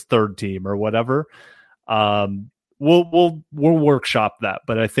 one was third team or whatever. We'll workshop that,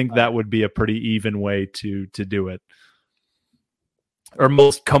 but I think that would be a pretty even way to do it. Or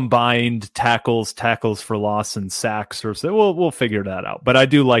most combined tackles for loss and sacks, or so. We'll figure that out. But I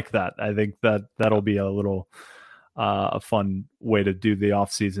do like that. I think that'll be a little a fun way to do the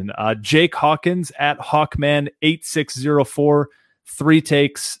offseason. Jake Hawkins at Hawkman8604. 3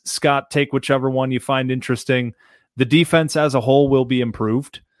 takes. Scott, take whichever one you find interesting. The defense as a whole will be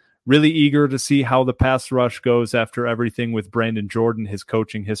improved. Really eager to see how the pass rush goes after everything with Brandon Jordan, his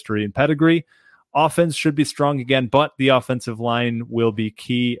coaching history and pedigree. Offense should be strong again, but the offensive line will be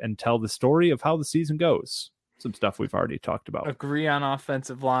key and tell the story of how the season goes. Some stuff we've already talked about. Agree on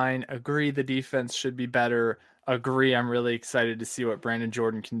offensive line. Agree the defense should be better. Agree I'm really excited to see what Brandon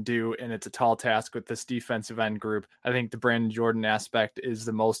Jordan can do, and it's a tall task with this defensive end group. I think the Brandon Jordan aspect is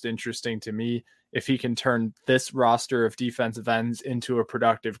the most interesting to me. If he can turn this roster of defensive ends into a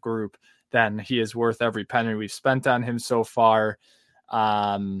productive group, then he is worth every penny we've spent on him so far.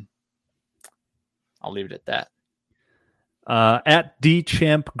 I'll leave it at that. At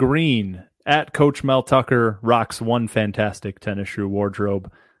DChamp Green, at Coach Mel Tucker rocks one fantastic tennis shoe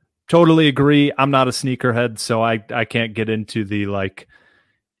wardrobe. Totally agree. I'm not a sneakerhead, so I can't get into the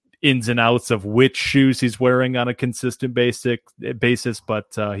ins and outs of which shoes he's wearing on a consistent basis, but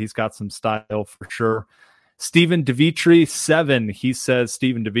he's got some style for sure. Stephen DeVitri 7.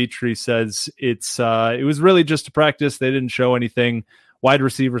 Stephen DeVitri says it was really just a practice. They didn't show anything. Wide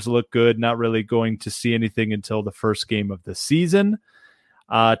receivers look good. Not really going to see anything until the first game of the season.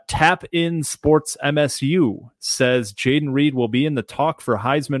 Tap in Sports MSU says Jaden Reed will be in the talk for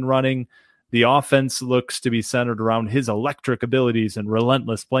Heisman running. The offense looks to be centered around his electric abilities and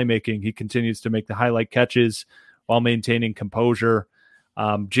relentless playmaking. He continues to make the highlight catches while maintaining composure.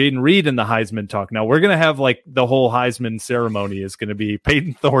 Jaden Reed in the Heisman talk. Now we're going to have the whole Heisman ceremony is going to be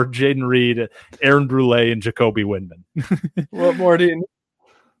Peyton Thorne, Jaden Reed, Aaron Brule, and Jacoby Windman. What more do you need?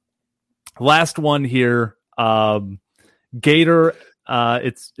 Last one here. Gator.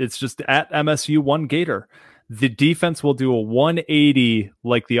 It's just at MSU 1 Gator. The defense will do a 180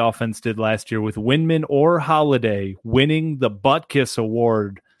 like the offense did last year, with Windman or Holiday winning the Butt Kiss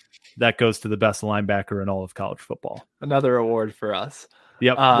Award. That goes to the best linebacker in all of college football. Another award for us.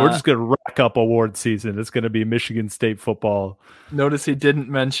 Yep. We're just going to rack up award season. It's going to be Michigan State football. Notice he didn't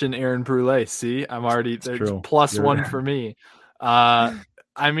mention Aaron Brule. See, I'm already plus one for me. I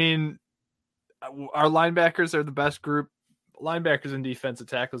mean, our linebackers are the best group. Linebackers and defensive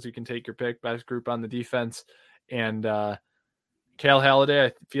tackles, you can take your pick. Best group on the defense. And Cal Holiday,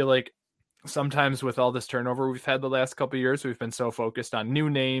 I feel like sometimes with all this turnover we've had the last couple of years, we've been so focused on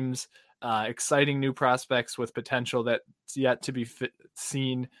new names, exciting new prospects with potential that's yet to be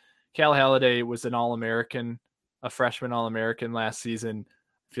seen. Cal Holiday was an All-American, a freshman All-American last season.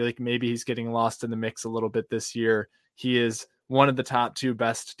 I feel like maybe he's getting lost in the mix a little bit this year. He is one of the top 2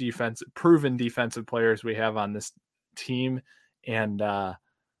 best proven defensive players we have on this team. And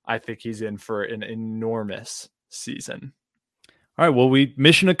I think he's in for an enormous season. All right. Well,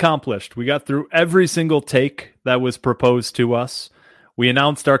 mission accomplished. We got through every single take that was proposed to us. We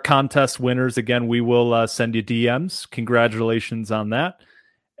announced our contest winners. Again, we will send you DMs. Congratulations on that.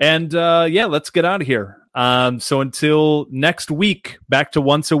 And let's get out of here. So until next week, back to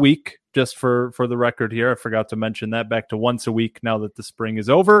once a week, just for the record here. I forgot to mention that, back to once a week now that the spring is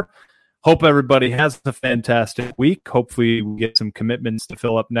over. Hope everybody has a fantastic week. Hopefully we get some commitments to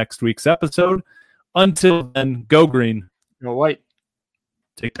fill up next week's episode. Until then, go green. Go white.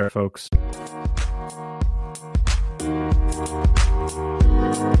 Take care, folks.